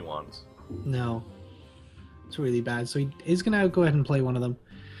not what he wants. No. It's really bad. So he is going to go ahead and play one of them.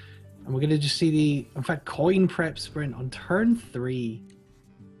 And we're going to just see in fact, coin prep sprint on turn 3.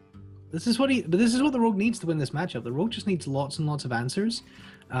 This is what the rogue needs to win this matchup. The rogue just needs lots and lots of answers,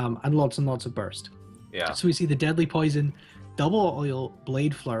 and lots of burst. Yeah. So we see the deadly poison, double oil,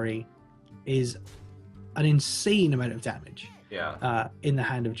 blade flurry is an insane amount of damage. Yeah. In the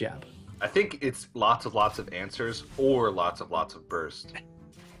hand of Jab. I think it's lots of answers or lots of burst.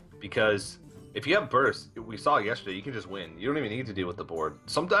 Because if you have burst, we saw yesterday, you can just win. You don't even need to deal with the board.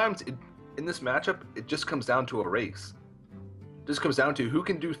 Sometimes in this matchup, it just comes down to a race. It just comes down to who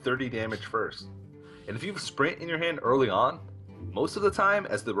can do 30 damage first. And if you have sprint in your hand early on, most of the time,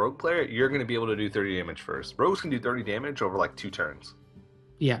 as the rogue player, you're going to be able to do 30 damage first. Rogues can do 30 damage over like 2 turns.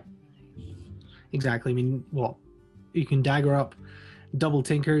 Yeah. Exactly. I mean, well, you can dagger up double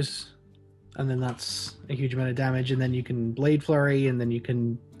tinkers and then that's a huge amount of damage, and then you can Blade Flurry, and then you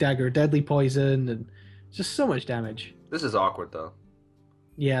can Dagger Deadly Poison, and just so much damage. This is awkward though.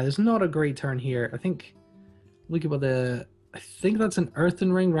 Yeah, there's not a great turn here. I think, look at what I think that's an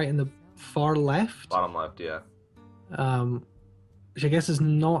Earthen Ring right in the far left. Bottom left, yeah. Which I guess is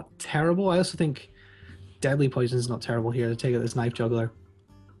not terrible. I also think Deadly Poison is not terrible here to take out this Knife Juggler.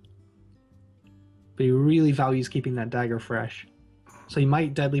 But he really values keeping that dagger fresh. So he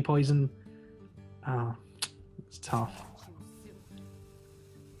might Deadly Poison. Oh, it's tough.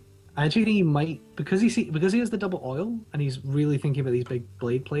 I actually think he might, because he has the double oil and he's really thinking about these big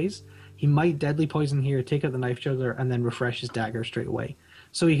blade plays, he might Deadly Poison here, take out the Knife Juggler, and then refresh his dagger straight away.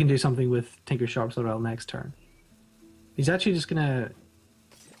 So he can do something with Tinker's Sharpsword Oil next turn. He's actually just gonna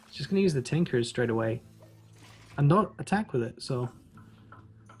use the Tinkers straight away and not attack with it. So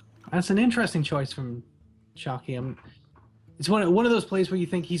that's an interesting choice from Chakki. It's one of those plays where you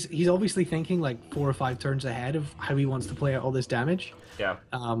think he's obviously thinking like 4 or 5 turns ahead of how he wants to play out all this damage. Yeah.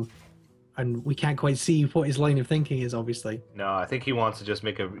 And we can't quite see what his line of thinking is, obviously. No, I think he wants to just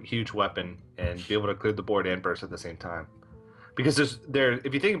make a huge weapon and be able to clear the board and burst at the same time. Because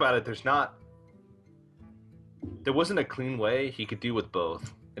if you think about it, there wasn't a clean way he could do with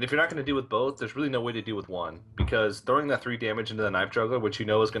both. And if you're not going to do with both, there's really no way to do with one. Because throwing that 3 damage into the Knife Juggler, which you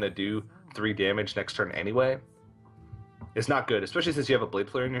know is going to do 3 damage next turn anyway, is not good. Especially since you have a Blade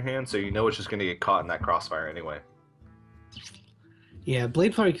Flare in your hand, so you know it's just going to get caught in that crossfire anyway. Yeah,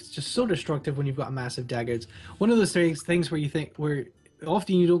 Blade Flurry is just so destructive when you've got a massive dagger. It's one of those things where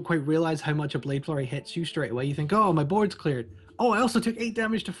often you don't quite realize how much a Blade Flurry hits you straight away. You think, oh, my board's cleared. Oh, I also took 8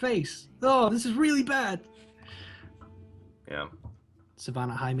 damage to face. Oh, this is really bad. Yeah.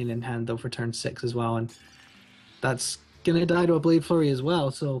 Savannah Hymen in hand though for turn 6 as well, and that's gonna die to a Blade Flurry as well.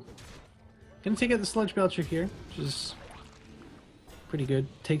 So gonna take out the Sludge Belcher here, which is pretty good.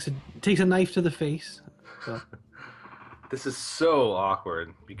 Takes a knife to the face. So. This is so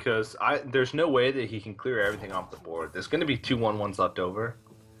awkward because there's no way that he can clear everything off the board. There's going to be 2 1/1s left over,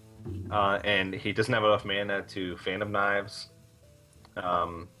 and he doesn't have enough mana to Phantom Knives.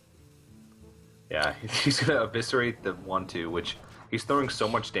 Yeah, he's going to eviscerate the 1/2, which he's throwing so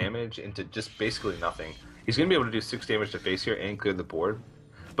much damage into just basically nothing. He's going to be able to do 6 damage to face here and clear the board,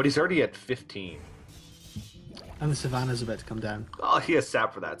 but he's already at 15. And the Savannah's about to come down. Oh, he has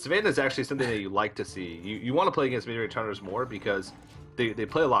sap for that. Savannah is actually something that you like to see. You want to play against mid-range hunters more because they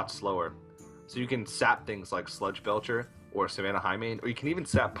play a lot slower. So you can sap things like Sludge Belcher or Savannah Hymen, or you can even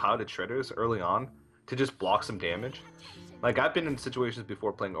sap Piloted Shredders early on to just block some damage. Like, I've been in situations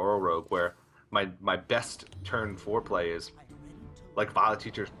before playing Oro Rogue where my best turn 4 play is like Violet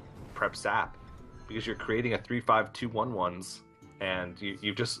Teacher prep sap, because you're creating a 3/5 2/1/1s, and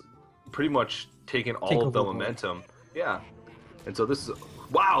you've just pretty much taken all of the momentum. Yeah. And so this is...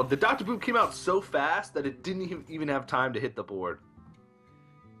 Wow, the Dr. Boom came out so fast that it didn't even have time to hit the board.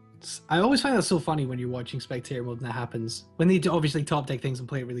 I always find that so funny when you're watching Spectator mode and that happens. When they obviously top deck things and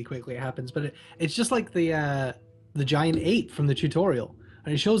play it really quickly, it happens. But it's just like the Giant 8 from the tutorial.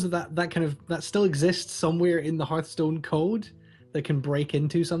 And it shows that still exists somewhere in the Hearthstone code that can break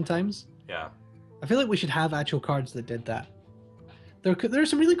into sometimes. Yeah. I feel like we should have actual cards that did that. There are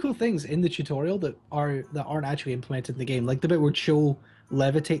some really cool things in the tutorial that aren't actually implemented in the game, like the bit where the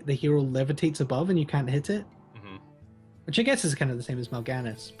hero levitates above and you can't hit it, which I guess is kind of the same as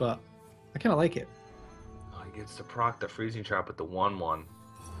Mal'Ganis, but I kind of like it. Oh, he gets to proc the Freezing Trap with the 1/1.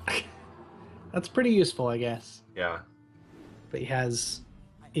 That's pretty useful, I guess. Yeah. But he has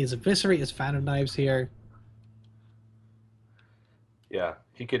Eviscerate, his Phantom Knives here. Yeah,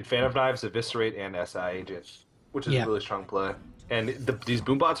 he can Phantom Knives, Eviscerate, and SI Agent, which is a really strong play. And these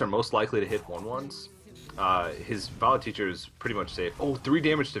Boombots are most likely to hit 1/1s. His Violet Teacher is pretty much safe. Oh, 3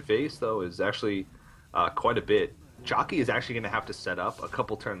 damage to face, though, is actually quite a bit. Chakki is actually going to have to set up a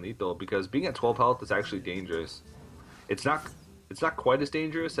couple turn lethal, because being at 12 health is actually dangerous. It's not quite as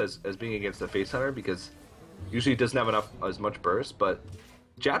dangerous as being against the Face Hunter, because usually it doesn't have as much burst, but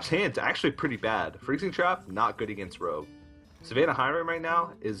Jap's hand's actually pretty bad. Freezing Trap, not good against Rogue. Savannah Hymen right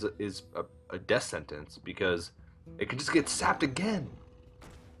now is a death sentence, because it can just get sapped again.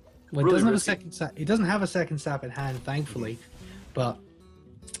 Well, it doesn't have a second sap in hand, thankfully, but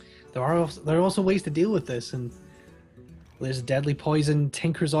there are also ways to deal with this, and there's Deadly Poison,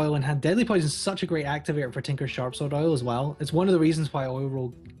 Tinker's Oil in hand. Deadly Poison is such a great activator for Tinker's Sharpsword Oil as well. It's one of the reasons why Oil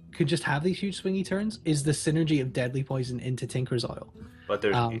Rogue could just have these huge swingy turns, is the synergy of Deadly Poison into Tinker's Oil. But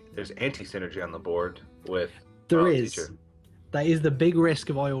there's anti-synergy on the board with Teacher. That is the big risk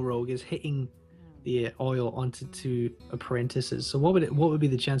of Oil Rogue, is hitting the oil onto 2 apprentices. So what would be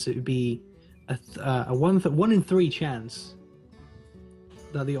the chance? It would be a 1 in 3 chance.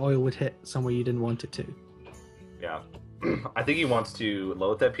 that the oil would hit somewhere you didn't want it to. Yeah. I think he wants to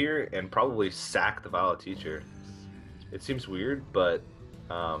Loatheb here and probably sack the Violet Teacher. It seems weird, but...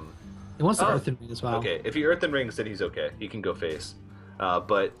 He wants to Earthen Ring as well. Okay, if he Earthen Rings, then he's okay. He can go face.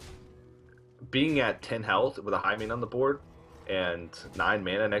 But being at 10 health with a high main on the board and 9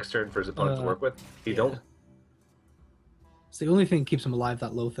 mana next turn for his opponent to work with, don't... It's the only thing that keeps him alive,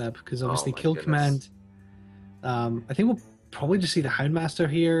 that Loatheb, because obviously kill goodness. command... I think we'll probably just see the Houndmaster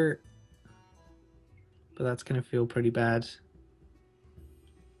here, but that's going to feel pretty bad.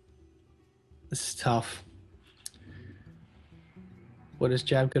 This is tough. What is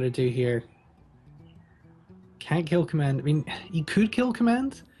Jab going to do here? Can't kill command. I mean, he could kill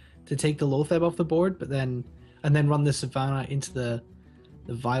command to take the Loatheb off the board, but then run the Savannah into the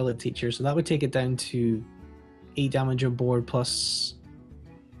Violet Teacher. So that would take it down to 8 damage on board plus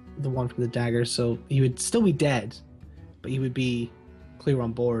the one from the dagger. So he would still be dead, but he would be clear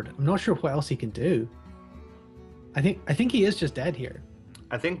on board. I'm not sure what else he can do. I think he is just dead here.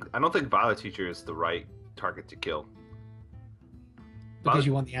 I don't think Violet Teacher is the right target to kill. Because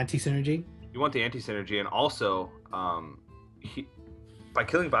you want the anti-synergy? You want the anti-synergy, and also, by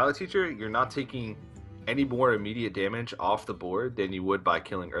killing Violet Teacher, you're not taking any more immediate damage off the board than you would by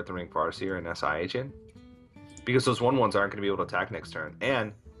killing Earthen Ring Farseer and SI Agent. Because those 1/1s aren't going to be able to attack next turn.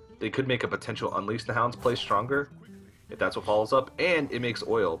 And they could make a potential Unleash the Hounds play stronger, if that's what follows up, and it makes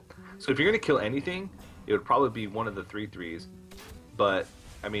oil. So if you're going to kill anything, it would probably be one of the 3/3s. But...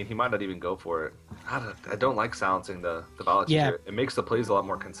 I mean, he might not even go for it. I don't like silencing the Violet Teacher. It makes the plays a lot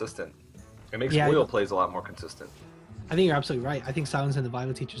more consistent. It makes oil plays a lot more consistent. I think you're absolutely right. I think silencing the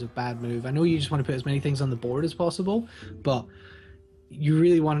Violet Teacher is a bad move. I know you just want to put as many things on the board as possible, but you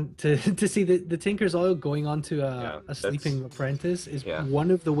really want to see the Tinker's Oil going onto a sleeping apprentice is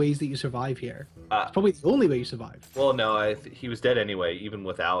one of the ways that you survive here. It's probably the only way you survive. Well, no, he was dead anyway, even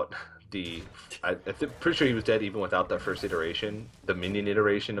without... pretty sure he was dead even without that first iteration, the minion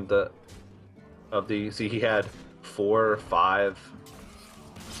iteration of the. See, he had 4, 5,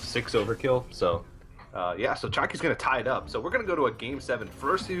 6 overkill. So, so Chakki's gonna tie it up. So we're gonna go to a Game 7,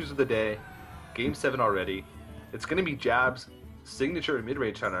 first news of the day, Game 7 already. It's gonna be Jab's signature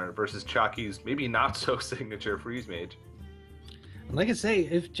mid-range hunter versus Chakki's maybe not so signature freeze mage. Like I say,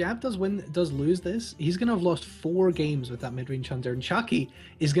 if Jab does lose this, he's going to have lost 4 games with that mid-range hunter, and Chakki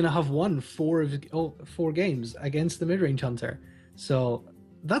is going to have won 4 games against the mid-range hunter. So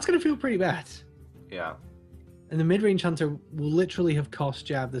that's going to feel pretty bad. Yeah. And the mid-range hunter will literally have cost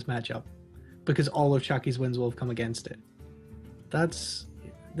Jab this matchup because all of Chakki's wins will have come against it. That's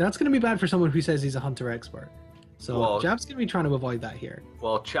going to be bad for someone who says he's a hunter expert. So Jab's going to be trying to avoid that here.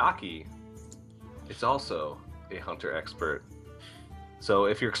 Well, Chakki is also a hunter expert. So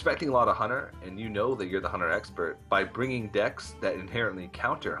if you're expecting a lot of Hunter, and you know that you're the Hunter expert, by bringing decks that inherently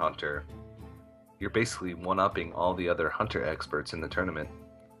counter Hunter, you're basically one-upping all the other Hunter experts in the tournament.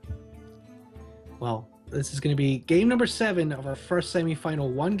 Well, this is going to be game number 7 of our first semi-final.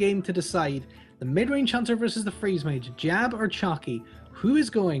 1 game to decide. The mid-range Hunter versus the Freeze Mage. Jab or Chakki? Who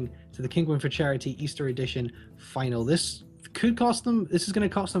is going to the Kinguin for Charity Easter Edition final? This is going to cost them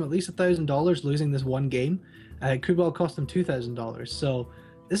at least $1,000 losing this 1 game. It could well cost them $2,000. So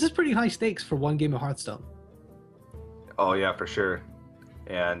this is pretty high stakes for 1 game of Hearthstone. Oh yeah, for sure.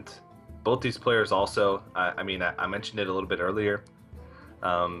 And both these players also, I mentioned it a little bit earlier.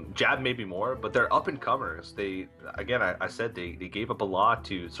 Jab maybe more, but they're up and comers. I said they gave up a lot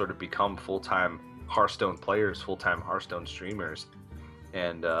to sort of become full-time Hearthstone players, full-time Hearthstone streamers.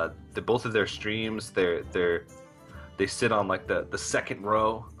 And both of their streams, they sit on like the second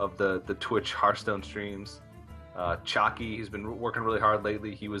row of the Twitch Hearthstone streams. Chakki, he's been working really hard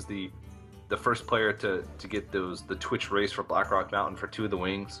lately. He was the first player to get the Twitch race for Blackrock Mountain for 2 of the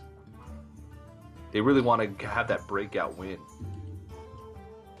wings. They really want to have that breakout win.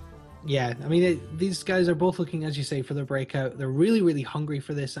 Yeah, I mean, these guys are both looking, as you say, for their breakout. They're really, really hungry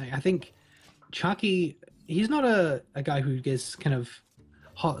for this. I think Chakki, he's not a guy who gets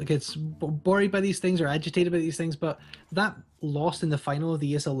worried by these things or agitated by these things, but that loss in the final of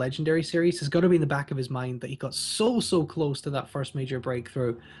the ESL Legendary Series has got to be in the back of his mind that he got so close to that first major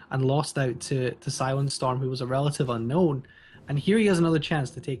breakthrough and lost out to Silent Storm, who was a relative unknown. And here he has another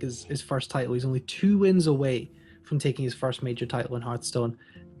chance to take his first title. He's only 2 wins away from taking his first major title in Hearthstone.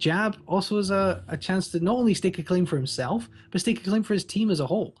 Jab also has a chance to not only stake a claim for himself, but stake a claim for his team as a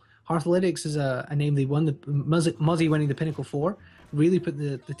whole. Hearthlytics is a name they won, the Muzzy winning the Pinnacle 4, really put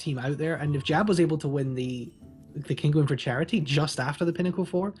the team out there. And if Jab was able to win the Kinguin for Charity just after the Pinnacle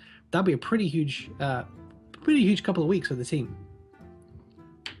 4, that'd be a pretty huge couple of weeks for the team.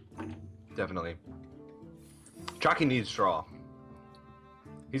 Definitely. Chakki needs draw.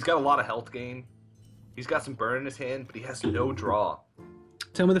 He's got a lot of health gain. He's got some burn in his hand, but he has no draw.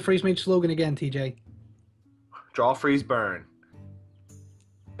 Tell me the Freeze Mage slogan again, TJ. Draw, freeze, burn.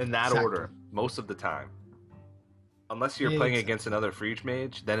 In that Exactly. order, most of the time. Unless you're playing against another Freeze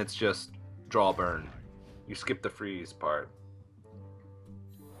Mage, then it's just draw, burn. You skip the freeze part.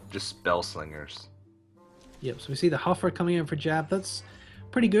 Just spell slingers. Yep, so we see the Huffer coming in for jab. That's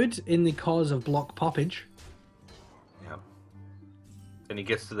pretty good in the cause of block poppage. Yeah. And he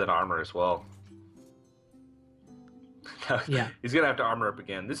gets to that armor as well. Yeah. He's going to have to armor up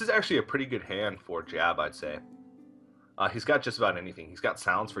again. This is actually a pretty good hand for jab, I'd say. He's got just about anything. He's got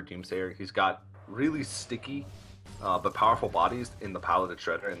sounds for Doomsayer. He's got really sticky but powerful bodies in the Paladin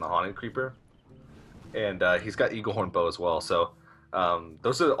Shredder and the Haunted Creeper. And he's got Eaglehorn Bow as well. So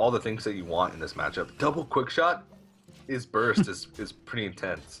those are all the things that you want in this matchup. Double quick shot, his burst is pretty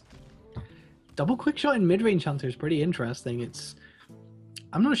intense. Double quick shot in mid-range Hunter is pretty interesting.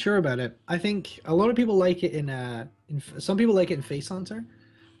 I'm not sure about it. I think a lot of people like it in some people like it in Face Hunter.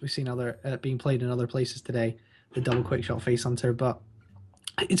 We've seen other being played in other places today, the double quick shot Face Hunter, but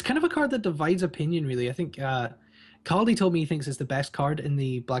it's kind of a card that divides opinion, really. I think Caldi told me he thinks it's the best card in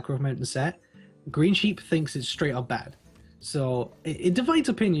the Black Grove Mountain set. Green Sheep thinks it's straight up bad. So it divides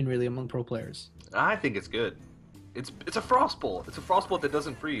opinion, really, among pro players. I think it's good. It's a Frostbolt. It's a Frostbolt that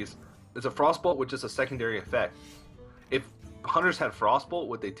doesn't freeze. It's a Frostbolt with just a secondary effect. If Hunters had Frostbolt,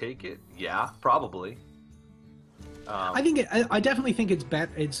 would they take it? Yeah, probably. I definitely think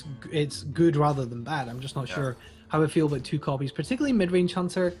it's it's good rather than bad. I'm just not sure how I feel about 2 copies, particularly mid-range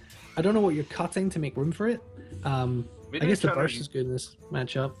Hunter. I don't know what you're cutting to make room for it. I guess the burst is good in this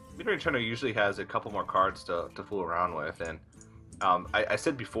matchup. Mid-range Hunter usually has a couple more cards to fool around with, and I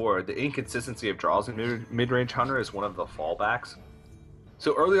said before, the inconsistency of draws in mid-range Hunter is one of the fallbacks.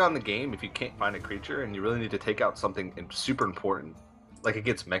 So early on in the game, if you can't find a creature and you really need to take out something super important, like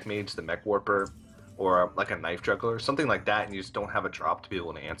against Mech Mage, the Mech Warper, or like a Knife Juggler, something like that, and you just don't have a drop to be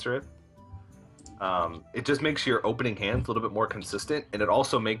able to answer it, it just makes your opening hands a little bit more consistent, and it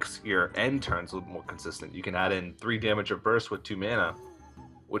also makes your end turns a little bit more consistent. You can add in 3 damage of burst with 2 mana,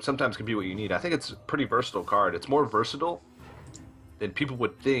 which sometimes can be what you need. I think it's a pretty versatile card. It's more versatile than people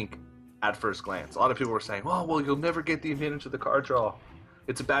would think at first glance. A lot of people were saying, oh, well, you'll never get the advantage of the card draw.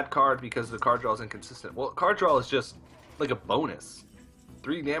 It's a bad card because the card draw is inconsistent. Well, card draw is just like a bonus.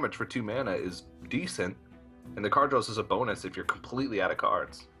 3 damage for 2 mana is decent, and the card draw is just a bonus if you're completely out of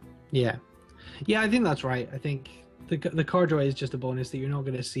cards. Yeah. Yeah, I think that's right. I think the card draw is just a bonus that you're not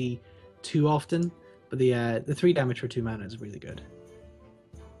going to see too often, but the 3 damage for 2 mana is really good.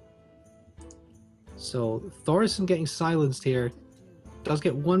 So Thorison getting silenced here does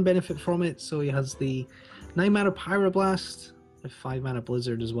get 1 benefit from it, so he has the 9 mana Pyroblast, a 5 mana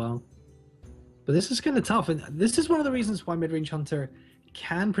Blizzard as well. But this is kind of tough, and this is one of the reasons why Midrange Hunter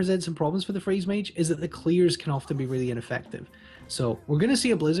can present some problems for the Freeze Mage, is that the clears can often be really ineffective. So we're going to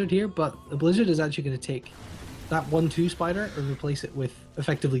see a Blizzard here, but the Blizzard is actually going to take that 1/2 Spider and replace it with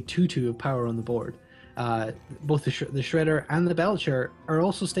effectively 2/2 of power on the board. Both the Shredder and the Belcher are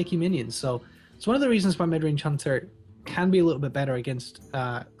also sticky minions, so it's one of the reasons why Midrange Hunter can be a little bit better against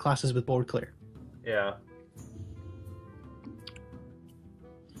classes with board clear. Yeah.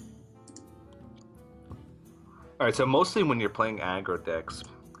 Alright, so mostly when you're playing aggro decks,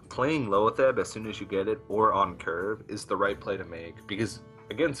 playing Loatheb as soon as you get it or on curve is the right play to make, because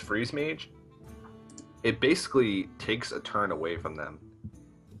against Freeze Mage, it basically takes a turn away from them.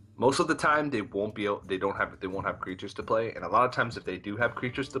 Most of the time they won't have creatures to play, and a lot of times if they do have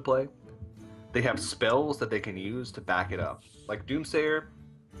creatures to play, they have spells that they can use to back it up. Like Doomsayer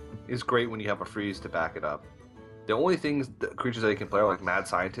is great when you have a freeze to back it up. The only creatures that he can play are like Mad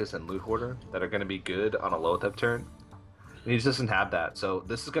Scientist and Loot Hoarder that are going to be good on a Loatheb turn. And he just doesn't have that. So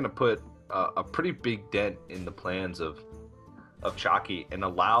this is going to put a pretty big dent in the plans of Chakki and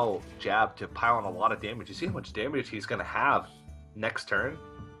allow Jab to pile on a lot of damage. You see how much damage he's going to have next turn?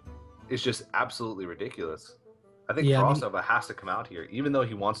 It's just absolutely ridiculous. I think Frost Nova has to come out here. Even though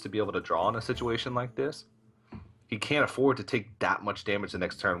he wants to be able to draw in a situation like this, he can't afford to take that much damage the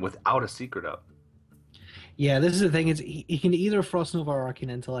next turn without a Secret up. Yeah, this is the thing. He can either Frost Nova or Arcane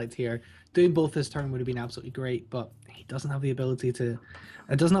Intellect here. Doing both this turn would have been absolutely great, but he doesn't have the ability to...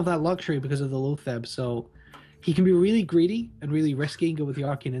 It doesn't have that luxury because of the Loatheb, so he can be really greedy and really risky and go with the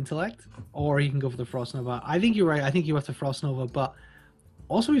Arcane Intellect, or he can go for the Frost Nova. I think you're right. I think you have to Frost Nova, but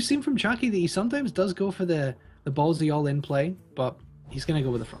also we've seen from Chakki that he sometimes does go for the ballsy all-in play, but he's going to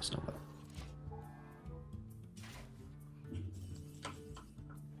go with the Frost Nova.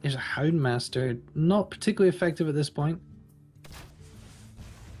 There's a Houndmaster, not particularly effective at this point.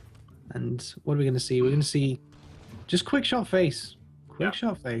 And what are we going to see? We're going to see just Quick Shot Face. Quick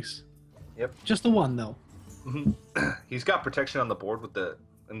shot face. Yep. Just the one though. He's got protection on the board with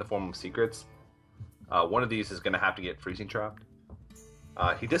in the form of secrets. One of these is going to have to get freezing trapped.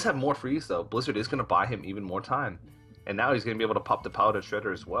 He does have more freeze though. Blizzard is going to buy him even more time, and now he's going to be able to pop the Paladin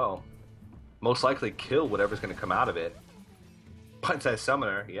Shredder as well. Most likely kill whatever's going to come out of it. Bite-sized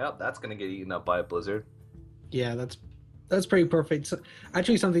Summoner, yep, that's going to get eaten up by a Blizzard. Yeah, that's pretty perfect. So,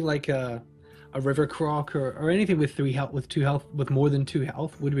 actually, something like a River Croc or anything with 3 health, with 2 health, with more than 2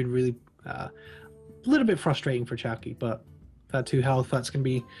 health would have been really a little bit frustrating for Chakki. But that 2 health, that's going to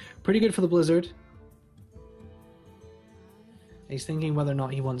be pretty good for the Blizzard. He's thinking whether or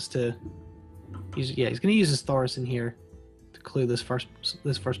not he wants to. He's going to use his Thoris in here to clear this first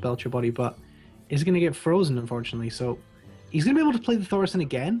Belcher body, but is going to get frozen unfortunately. So he's going to be able to play the Thorison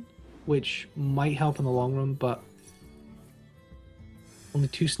again, which might help in the long run, but only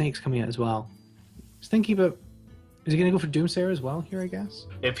 2 snakes coming out as well. He's thinking about, is he going to go for Doomsayer as well here, I guess?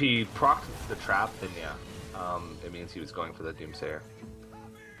 If he procced the trap, then yeah, it means he was going for the Doomsayer.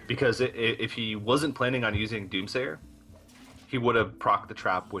 Because if he wasn't planning on using Doomsayer, he would have procced the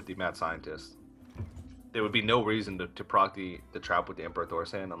trap with the Mad Scientist. There would be no reason to proc the trap with the Emperor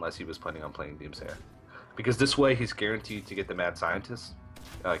Thorsan unless he was planning on playing Doomsayer. Because this way he's guaranteed to get the Mad Scientist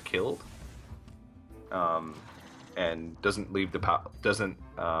killed, and doesn't leave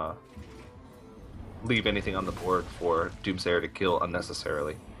leave anything on the board for Doomsayer to kill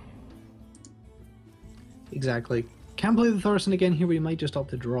unnecessarily. Exactly. Can't play the Thorson again here, but he might just opt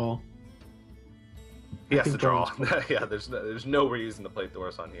to draw. He has to draw. Yeah, there's no reason to play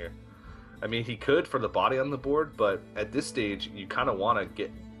Thorson here. I mean, he could for the body on the board, but at this stage, you kind of want to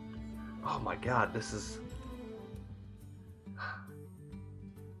get... Oh my god, this is...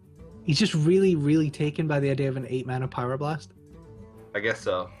 He's just really, really taken by the idea of an 8-mana Pyroblast. I guess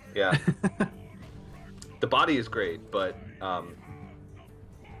so, yeah. The body is great, but I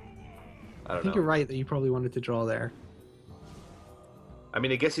don't know. You're right that you probably wanted to draw there. I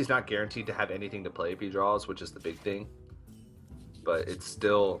mean, I guess he's not guaranteed to have anything to play if he draws, which is the big thing. But it's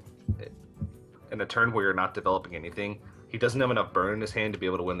still... In a turn where you're not developing anything, he doesn't have enough burn in his hand to be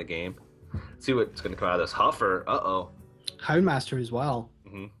able to win the game. Let's see what's going to come out of this. Huffer, uh-oh. Houndmaster as well.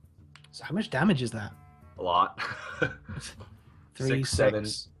 Mm-hmm. So how much damage is that? A lot. 3, 6, 7.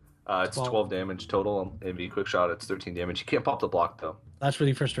 6, It's 12 damage total. MV quick shot, it's 13 damage. You can't pop the block, though. That's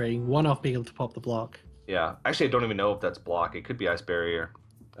really frustrating. One off being able to pop the block. Yeah. Actually, I don't even know if that's block. It could be Ice Barrier.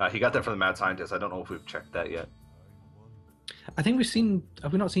 He got that from the Mad Scientist. I don't know if we've checked that yet. I think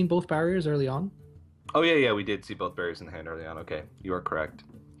have we not seen both barriers early on? Oh, yeah, we did see both barriers in the hand early on. Okay, you are correct.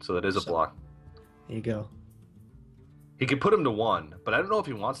 So that is a block. There you go. He could put him to 1, but I don't know if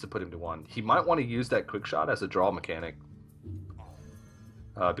he wants to put him to 1. He might want to use that quick shot as a draw mechanic.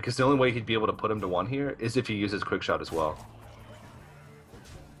 Because the only way he'd be able to put him to 1 here is if he uses quick shot as well.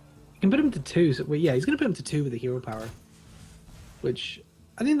 You can put him to 2. So, well, yeah, he's going to put him to 2 with the hero power. Which,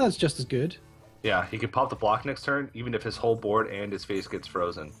 I think that's just as good. Yeah, he could pop the block next turn, even if his whole board and his face gets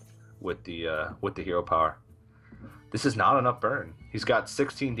frozen with the hero power. This is not enough burn. He's got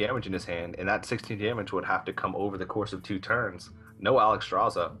 16 damage in his hand, and that 16 damage would have to come over the course of 2 turns. No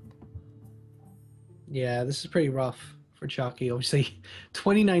Alexstrasza. Yeah, this is pretty rough for Chakki. Obviously,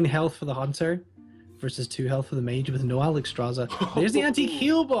 29 health for the Hunter versus 2 health for the Mage with no Alexstrasza. There's the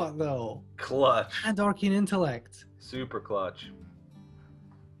anti-heal bot, though. Clutch. And Arcane Intellect. Super clutch.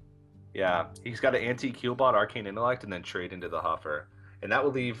 Yeah, he's got an antique Healbot, Arcane Intellect, and then trade into the Huffer. And that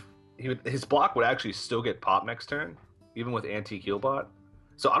would leave... his block would actually still get pop next turn, even with antique Healbot.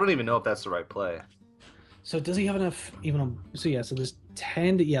 So I don't even know if that's the right play. So does he have enough even on... So yeah, so there's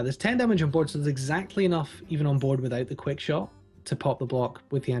 10... Yeah, there's 10 damage on board, so there's exactly enough even on board without the quick shot to pop the block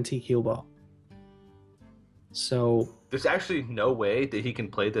with the antique Healbot. So... There's actually no way that he can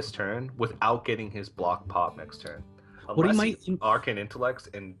play this turn without getting his block pop next turn. What he might Arcane Intellects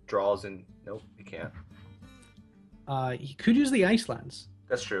and draws in. Nope, he can't. He could use the Ice Lance.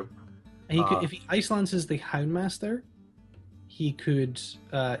 That's true. And he could, if he Ice Lances the Houndmaster, he could.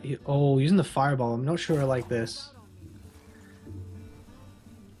 Using the Fireball. I'm not sure I like this.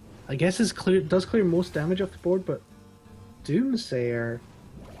 I guess does clear most damage off the board, but Doomsayer.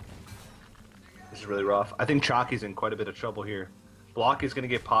 This is really rough. I think Chakki's in quite a bit of trouble here. Block is going to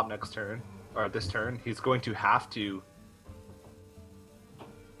get pop next turn, or this turn. He's going to have to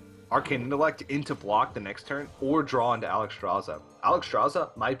Arcane Intellect into block the next turn, or draw into Alexstrasza.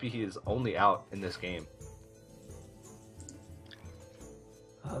 Alexstrasza might be his only out in this game.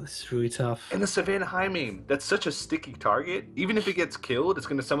 Oh, this is really tough. And the Savannah Jaime, that's such a sticky target. Even if it gets killed, it's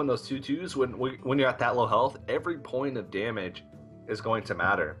going to summon those 2/2s. When you're at that low health, every point of damage is going to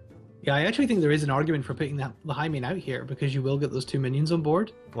matter. Yeah, I actually think there is an argument for putting the high main out here because you will get those 2 minions on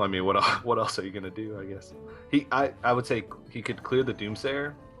board. Well, I mean, what else are you gonna do? I guess I would say he could clear the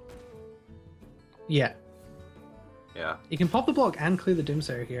Doomsayer. Yeah. Yeah. You can pop the block and clear the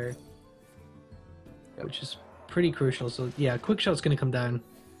Doomsayer here, which is pretty crucial. So yeah, quick shot's going to come down.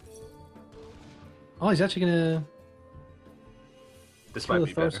 Oh, he's actually going to. This might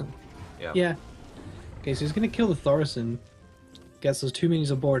be better. Yeah. Yeah. Okay, so he's going to kill the Thorson. Gets those 2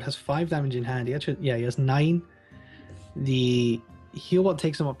 minions on board. Has 5 damage in hand. He has 9. The healbot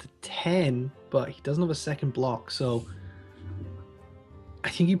takes him up to 10, but he doesn't have a second block. So I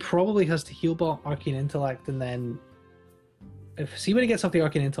think he probably has to healbot Arcane Intellect and then. See when he gets off the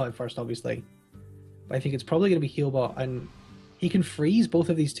Arcane Intellect first, obviously. But I think it's probably going to be healbot, and he can freeze both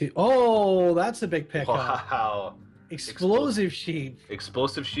of these two. Oh, that's a big pickup. Wow. Explosive Sheep.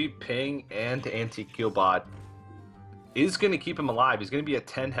 Explosive Sheep, Ping, and Anti-Healbot is going to keep him alive. He's going to be at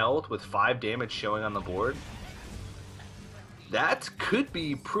 10 health with 5 damage showing on the board. That could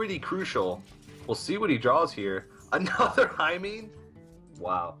be pretty crucial. We'll see what he draws here. Another high main?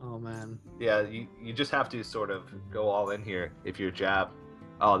 Wow. Oh, man. Yeah, you just have to sort of go all in here if you're Jab.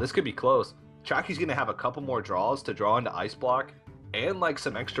 Oh, this could be close. Chakki's going to have a couple more draws to draw into Ice Block and like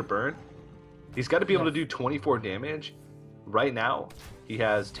some extra burn. He's got to be able to do 24 damage. Right now, he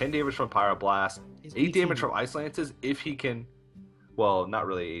has 10 damage from Pyroblast, 8 damage from Ice Lances if he can... Well, not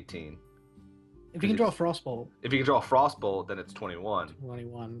really 18. If he can draw a Frostbolt. If he can draw a Frostbolt, then it's 21.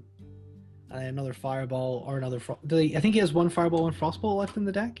 21. And another Fireball or another... I think he has 1 Fireball, 1 Frostbolt left in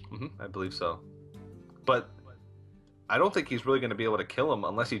the deck? I believe so. But I don't think he's really going to be able to kill him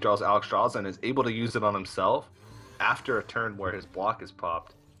unless he draws Alexstrasza and is able to use it on himself after a turn where his block is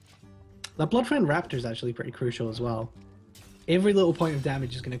popped. That Bloodfriend Raptor is actually pretty crucial as well. Every little point of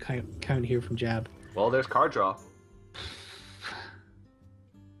damage is going to count here from Jab. Well, there's card draw.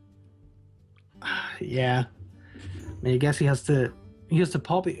 Yeah. I mean, I guess he has to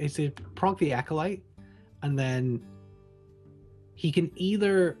pop it. It's to proc the Acolyte, and then he can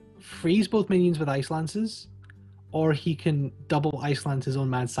either freeze both minions with Ice Lances, or he can double Ice Lance his own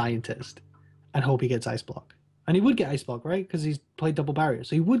Mad Scientist and hope he gets Ice Block. And he would get Ice Block, right? Because he's played double barrier.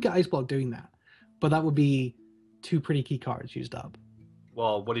 So he would get Ice Block doing that. But that would be 2 pretty key cards used up.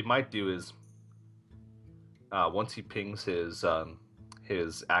 Well, what he might do is once he pings his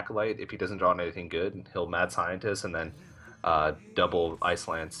Acolyte, if he doesn't draw anything good, he'll Mad Scientist and then double Ice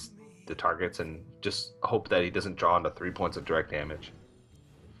Lance the targets and just hope that he doesn't draw into 3 points of direct damage.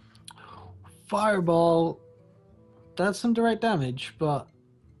 Fireball. That's some direct damage, but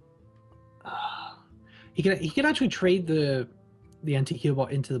he could actually trade the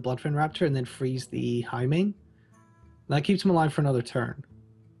Anti-Healbot into the Bloodfriend Raptor and then freeze the high main. That keeps him alive for another turn.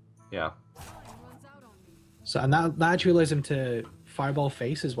 Yeah. So and that actually allows him to Fireball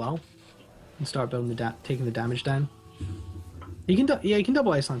face as well and start building taking the damage down. He can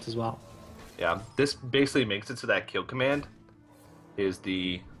double Ice Lance as well. Yeah, this basically makes it so that kill command is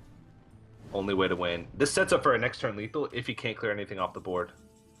the only way to win. This sets up for a next turn lethal if he can't clear anything off the board.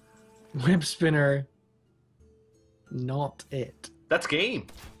 Whip Spinner. Not it. That's game.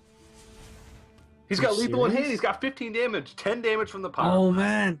 He's got lethal in hand. He's got 15 damage, 10 damage from the power. Oh,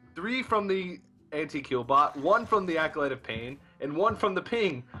 man. 3 from the Anti-Killbot, 1 from the Acolyte of Pain, and 1 from the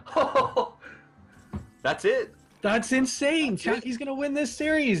Ping. That's it. That's insane. Chakki's going to win this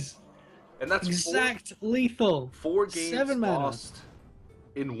series. And that's lethal. 4 games 7 mana. lost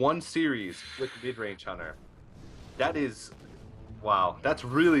in 1 series with Mid-Range Hunter. That is... Wow. That's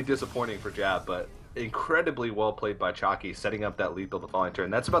really disappointing for Jab, but incredibly well played by Chakki, setting up that lethal the following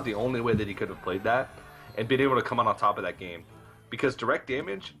turn. That's about the only way that he could have played that and been able to come on top of that game. Because direct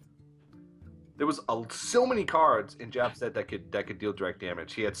damage... There was so many cards in Jab's set that could deal direct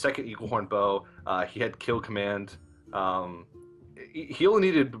damage. He had second Eagle Horn Bow. He had Kill Command. He only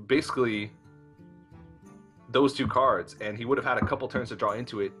needed basically those 2 cards, and he would have had a couple turns to draw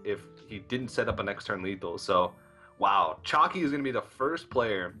into it if he didn't set up a next turn lethal. So, wow, Chakki is going to be the first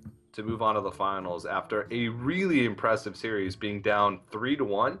player to move on to the finals after a really impressive series, being down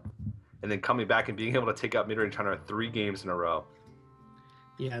 3-1, and then coming back and being able to take out Mid-Range Hunter 3 games in a row.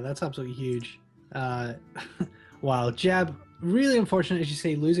 Yeah, that's absolutely huge. Wow, Jab, really unfortunate, as you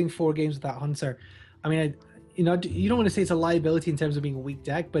say, losing 4 games with that Hunter. I mean, you don't want to say it's a liability in terms of being a weak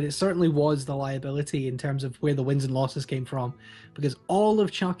deck, but it certainly was the liability in terms of where the wins and losses came from, because all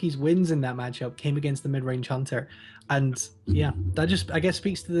of Chakki's wins in that matchup came against the Mid-Range Hunter. And yeah, that just, I guess,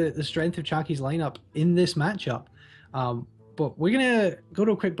 speaks to the strength of Chakki's lineup in this matchup. But we're going to go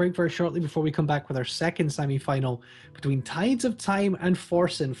to a quick break very shortly before we come back with our second semi-final between Tides of Time and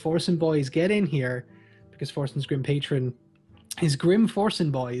Forsen. Forsen boys, get in here, because Forsen's Grim Patron is Grim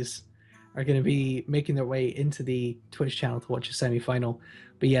Forsen boys. are going to be making their way into the Twitch channel to watch a semi-final.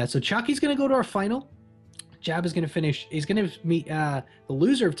 But yeah, so Chakki's going to go to our final. Jab is going to finish. He's going to meet the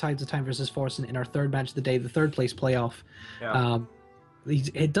loser of Tides of Time versus Forsen in our third match of the day, the third place playoff. Yeah.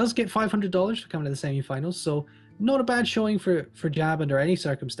 It does get $500 for coming to the semi-finals, so not a bad showing for Jab under any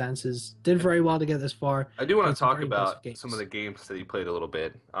circumstances. Did very well to get this far. I do want to talk about some of the games that he played a little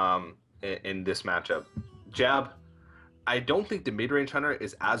bit in this matchup. Jab, I don't think the mid-range hunter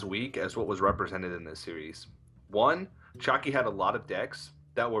is as weak as what was represented in this series. One, Chakki had a lot of decks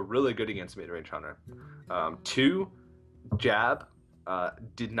that were really good against mid-range hunter. Two, Jab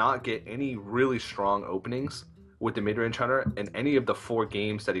did not get any really strong openings with the mid-range hunter in any of the 4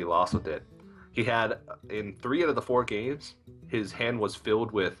 games that he lost with it. He had, in 3 out of the 4 games, his hand was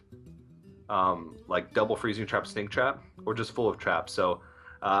filled with like double freezing trap, stink trap, or just full of traps. So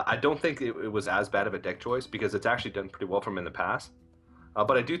I don't think it was as bad of a deck choice because it's actually done pretty well for him in the past.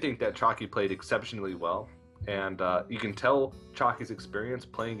 But I do think that Chakki played exceptionally well, and you can tell Chakki's experience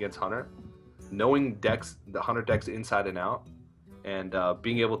playing against Hunter, knowing decks, the Hunter decks inside and out, and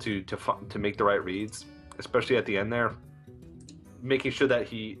being able to make the right reads, especially at the end there, making sure that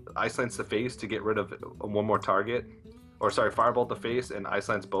he ice lands the face to get rid of one more target, or sorry, firebolt the face and ice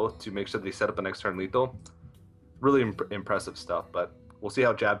lands both to make sure that they set up a next turn lethal. Really impressive stuff, but we'll see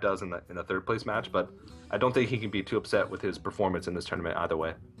how Jab does in the third place match, but I don't think he can be too upset with his performance in this tournament either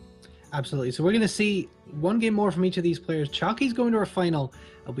way. Absolutely. So we're going to see one game more from each of these players. Chakki's going to our final.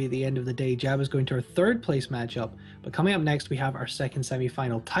 It'll be the end of the day. Jab is going to our third place matchup. But coming up next, we have our second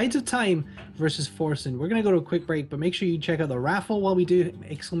semi-final. Tides of Time versus Forsen. We're going to go to a quick break, but make sure you check out the raffle while we do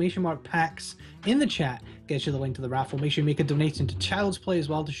 !packs in the chat. Get you the link to the raffle. Make sure you make a donation to Child's Play as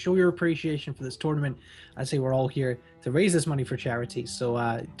well to show your appreciation for this tournament. I say we're all here to raise this money for charity,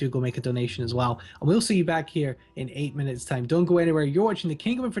 so do go make a donation as well. And we'll see you back here in 8 minutes time. Don't go anywhere. You're watching the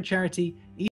Kinguin for Charity